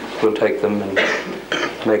and we'll take them and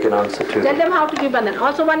make an answer to Tell them. them how to give bandhan.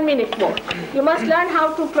 Also 1 minute more. You must learn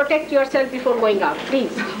how to protect yourself before going out.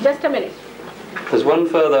 Please, just a minute. There's one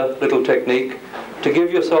further little technique to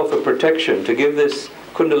give yourself a protection, to give this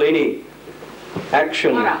Kundalini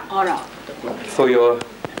action Aura. for your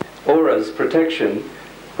aura's protection.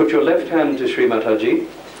 Put your left hand to Shri Mataji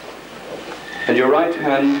and your right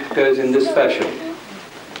hand goes in this fashion.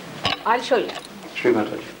 I'll show you. Shri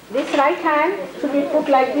Mataji. This right hand should be put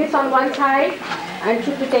like this on one side and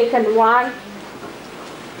should be taken 1.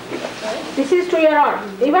 This is to your aura.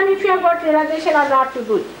 Even if you have got realization or not to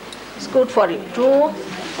do it, it's good for you. 2,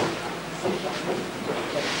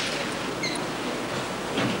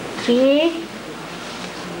 3,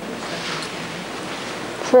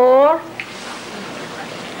 4,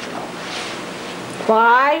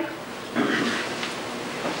 5,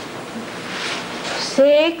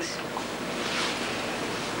 6,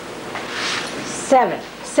 7.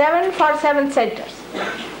 7 for 7 centers.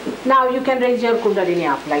 Now you can raise your Kundalini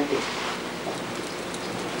up like this.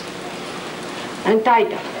 And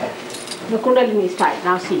tight up. The Kundalini is tight.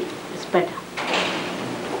 Now see, it's better.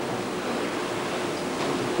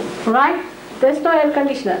 Right? There's no air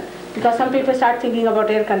conditioner. Because some people start thinking about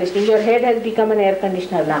air conditioning. Your head has become an air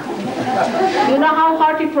conditioner now. You know how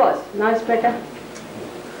hot it was. Now it's better.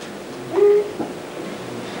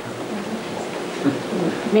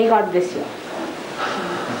 May God bless you.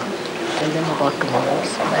 Tell them about tomorrow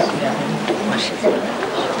so that we are ready to worship.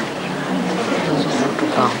 Those who want to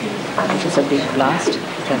come. It is a big blast. You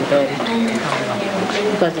can bear it.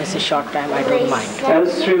 Because it's a short time, I don't mind.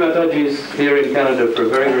 As Shri Mataji is here in Canada for a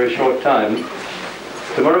very, very short time,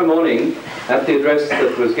 tomorrow morning, at the address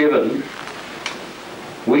that was given,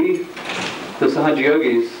 we, the Sahaja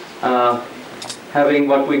Yogis, are having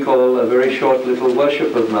what we call a very short little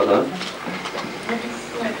worship of Mother.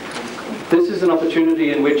 This is an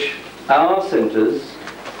opportunity in which our centers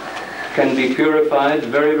can be purified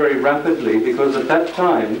very, very rapidly, because at that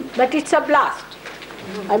time... But it's a blast,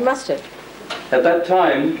 I must say. At that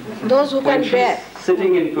time, those who when can bear. she's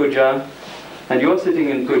sitting in puja, and you're sitting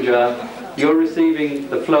in puja, you're receiving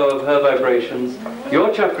the flow of her vibrations,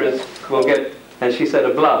 your chakras will get, as she said,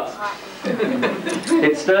 a blast.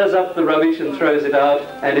 It stirs up the rubbish and throws it out,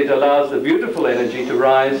 and it allows the beautiful energy to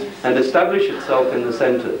rise and establish itself in the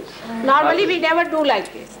centers. Normally we never do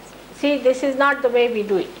like this. See, this is not the way we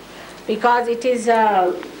do it, because it is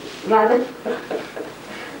rather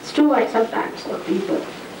it's too much sometimes for people.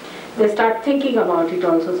 They start thinking about it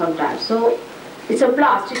also sometimes. So it's a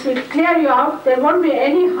blast. It will clear you out. There won't be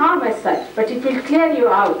any harm as such, but it will clear you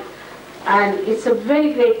out. And it's a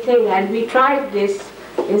very great thing. And we tried this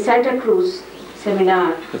in Santa Cruz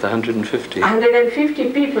seminar. With 150.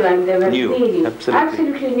 150 people, and they were New, really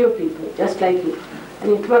absolutely new people, just like you.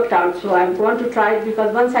 And it worked out. So I want to try it,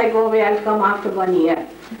 because once I go away, I'll come after 1 year.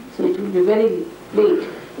 So it will be very late.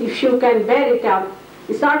 If you can bear it out,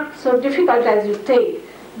 it's not so difficult as you think,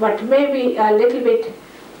 but maybe a little bit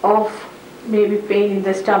of maybe pain in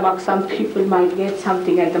the stomach. Some people might get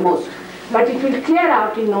something at the most, but it will clear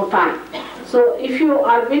out in no time. So if you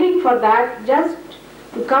are willing for that, just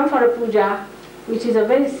to come for a puja, which is a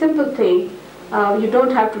very simple thing, you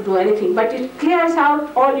don't have to do anything, but it clears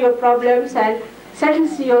out all your problems and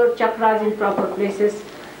settles your chakras in proper places.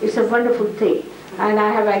 It's a wonderful thing. And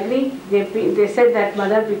I have agreed. They said that,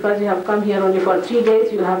 Mother, because you have come here only for 3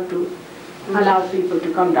 days, you have to allow people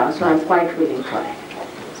to come down. So I'm quite willing for it.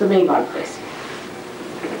 So may God bless you.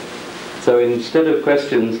 So instead of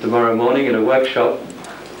questions tomorrow morning in a workshop,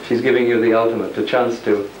 she's giving you the ultimate, a chance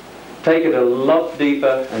to take it a lot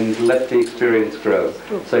deeper and let the experience grow.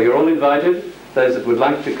 So you're all invited, those that would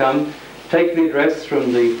like to come. Take the address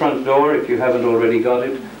from the front door if you haven't already got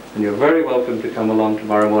it, and you're very welcome to come along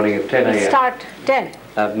tomorrow morning at 10 a.m. Start 10.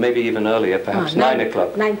 Maybe even earlier, perhaps 9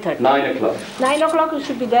 o'clock. 9:30. 9 o'clock. 9 o'clock you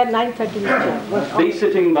should be there, 9:30. Be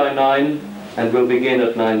sitting by 9, and we'll begin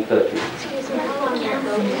at 9:30.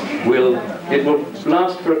 It will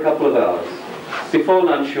last for a couple of hours. Before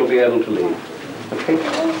lunch you'll be able to leave. Okay?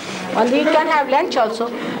 And you can have lunch also.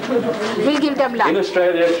 We'll give them In lunch.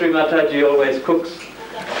 Australia, Shri Mataji always cooks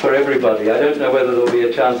for everybody. I don't know whether there'll be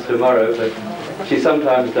a chance tomorrow, but she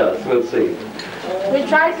sometimes does. We'll see. We'll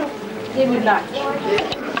try to give you lunch.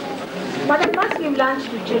 But I must give lunch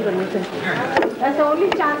to children, isn't it? That's the only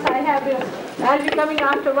chance I have. I'll be coming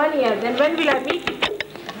after 1 year. Then when will I meet you?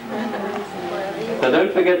 So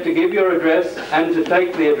don't forget to give your address and to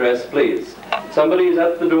take the address, please. Somebody is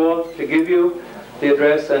at the door to give you the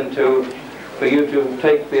address and for you to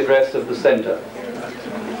take the address of the centre.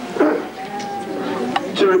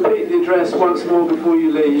 To repeat the address once more before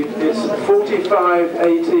you leave, it's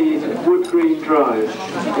 4518 Wood Green Drive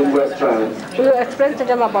in West Van. Will you explain to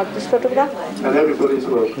them about this photograph? And everybody's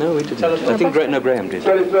welcome. No, we didn't. I think Graham did.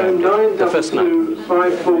 Telephone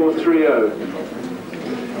 922-5430.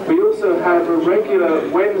 We also have a regular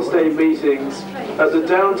Wednesday meetings at the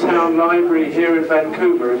downtown library here in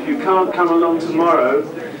Vancouver. If you can't come along tomorrow,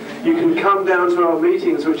 you can come down to our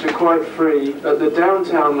meetings, which are quite free, at the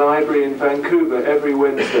downtown library in Vancouver every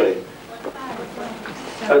Wednesday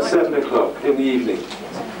at 7 o'clock in the evening.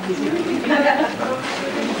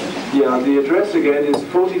 Yeah, the address again is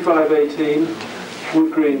 4518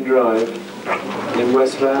 Wood Green Drive in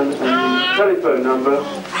West Van, and the telephone number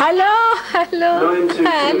Hello.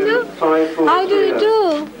 922-5430. How do you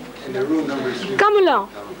do? Come along.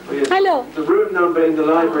 Yes. Hello. The room number in the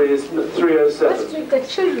library is 307. With the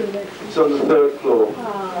children. It's on the 3rd floor.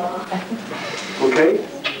 Okay?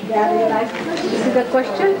 This is the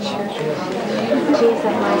question? Please,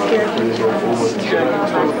 am I here?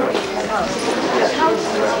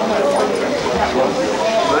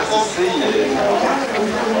 Nice to see you.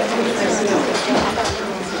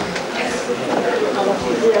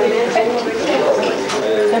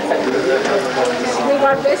 May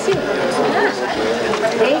God bless you.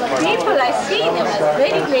 Great people, I see them.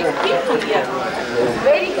 Very great people here.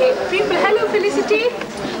 Very great people. Hello, Felicity.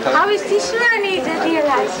 How is Tishwani? Did you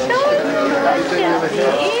like so?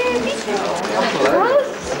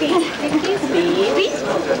 Felicity. Baby.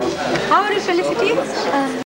 How are you, Felicity?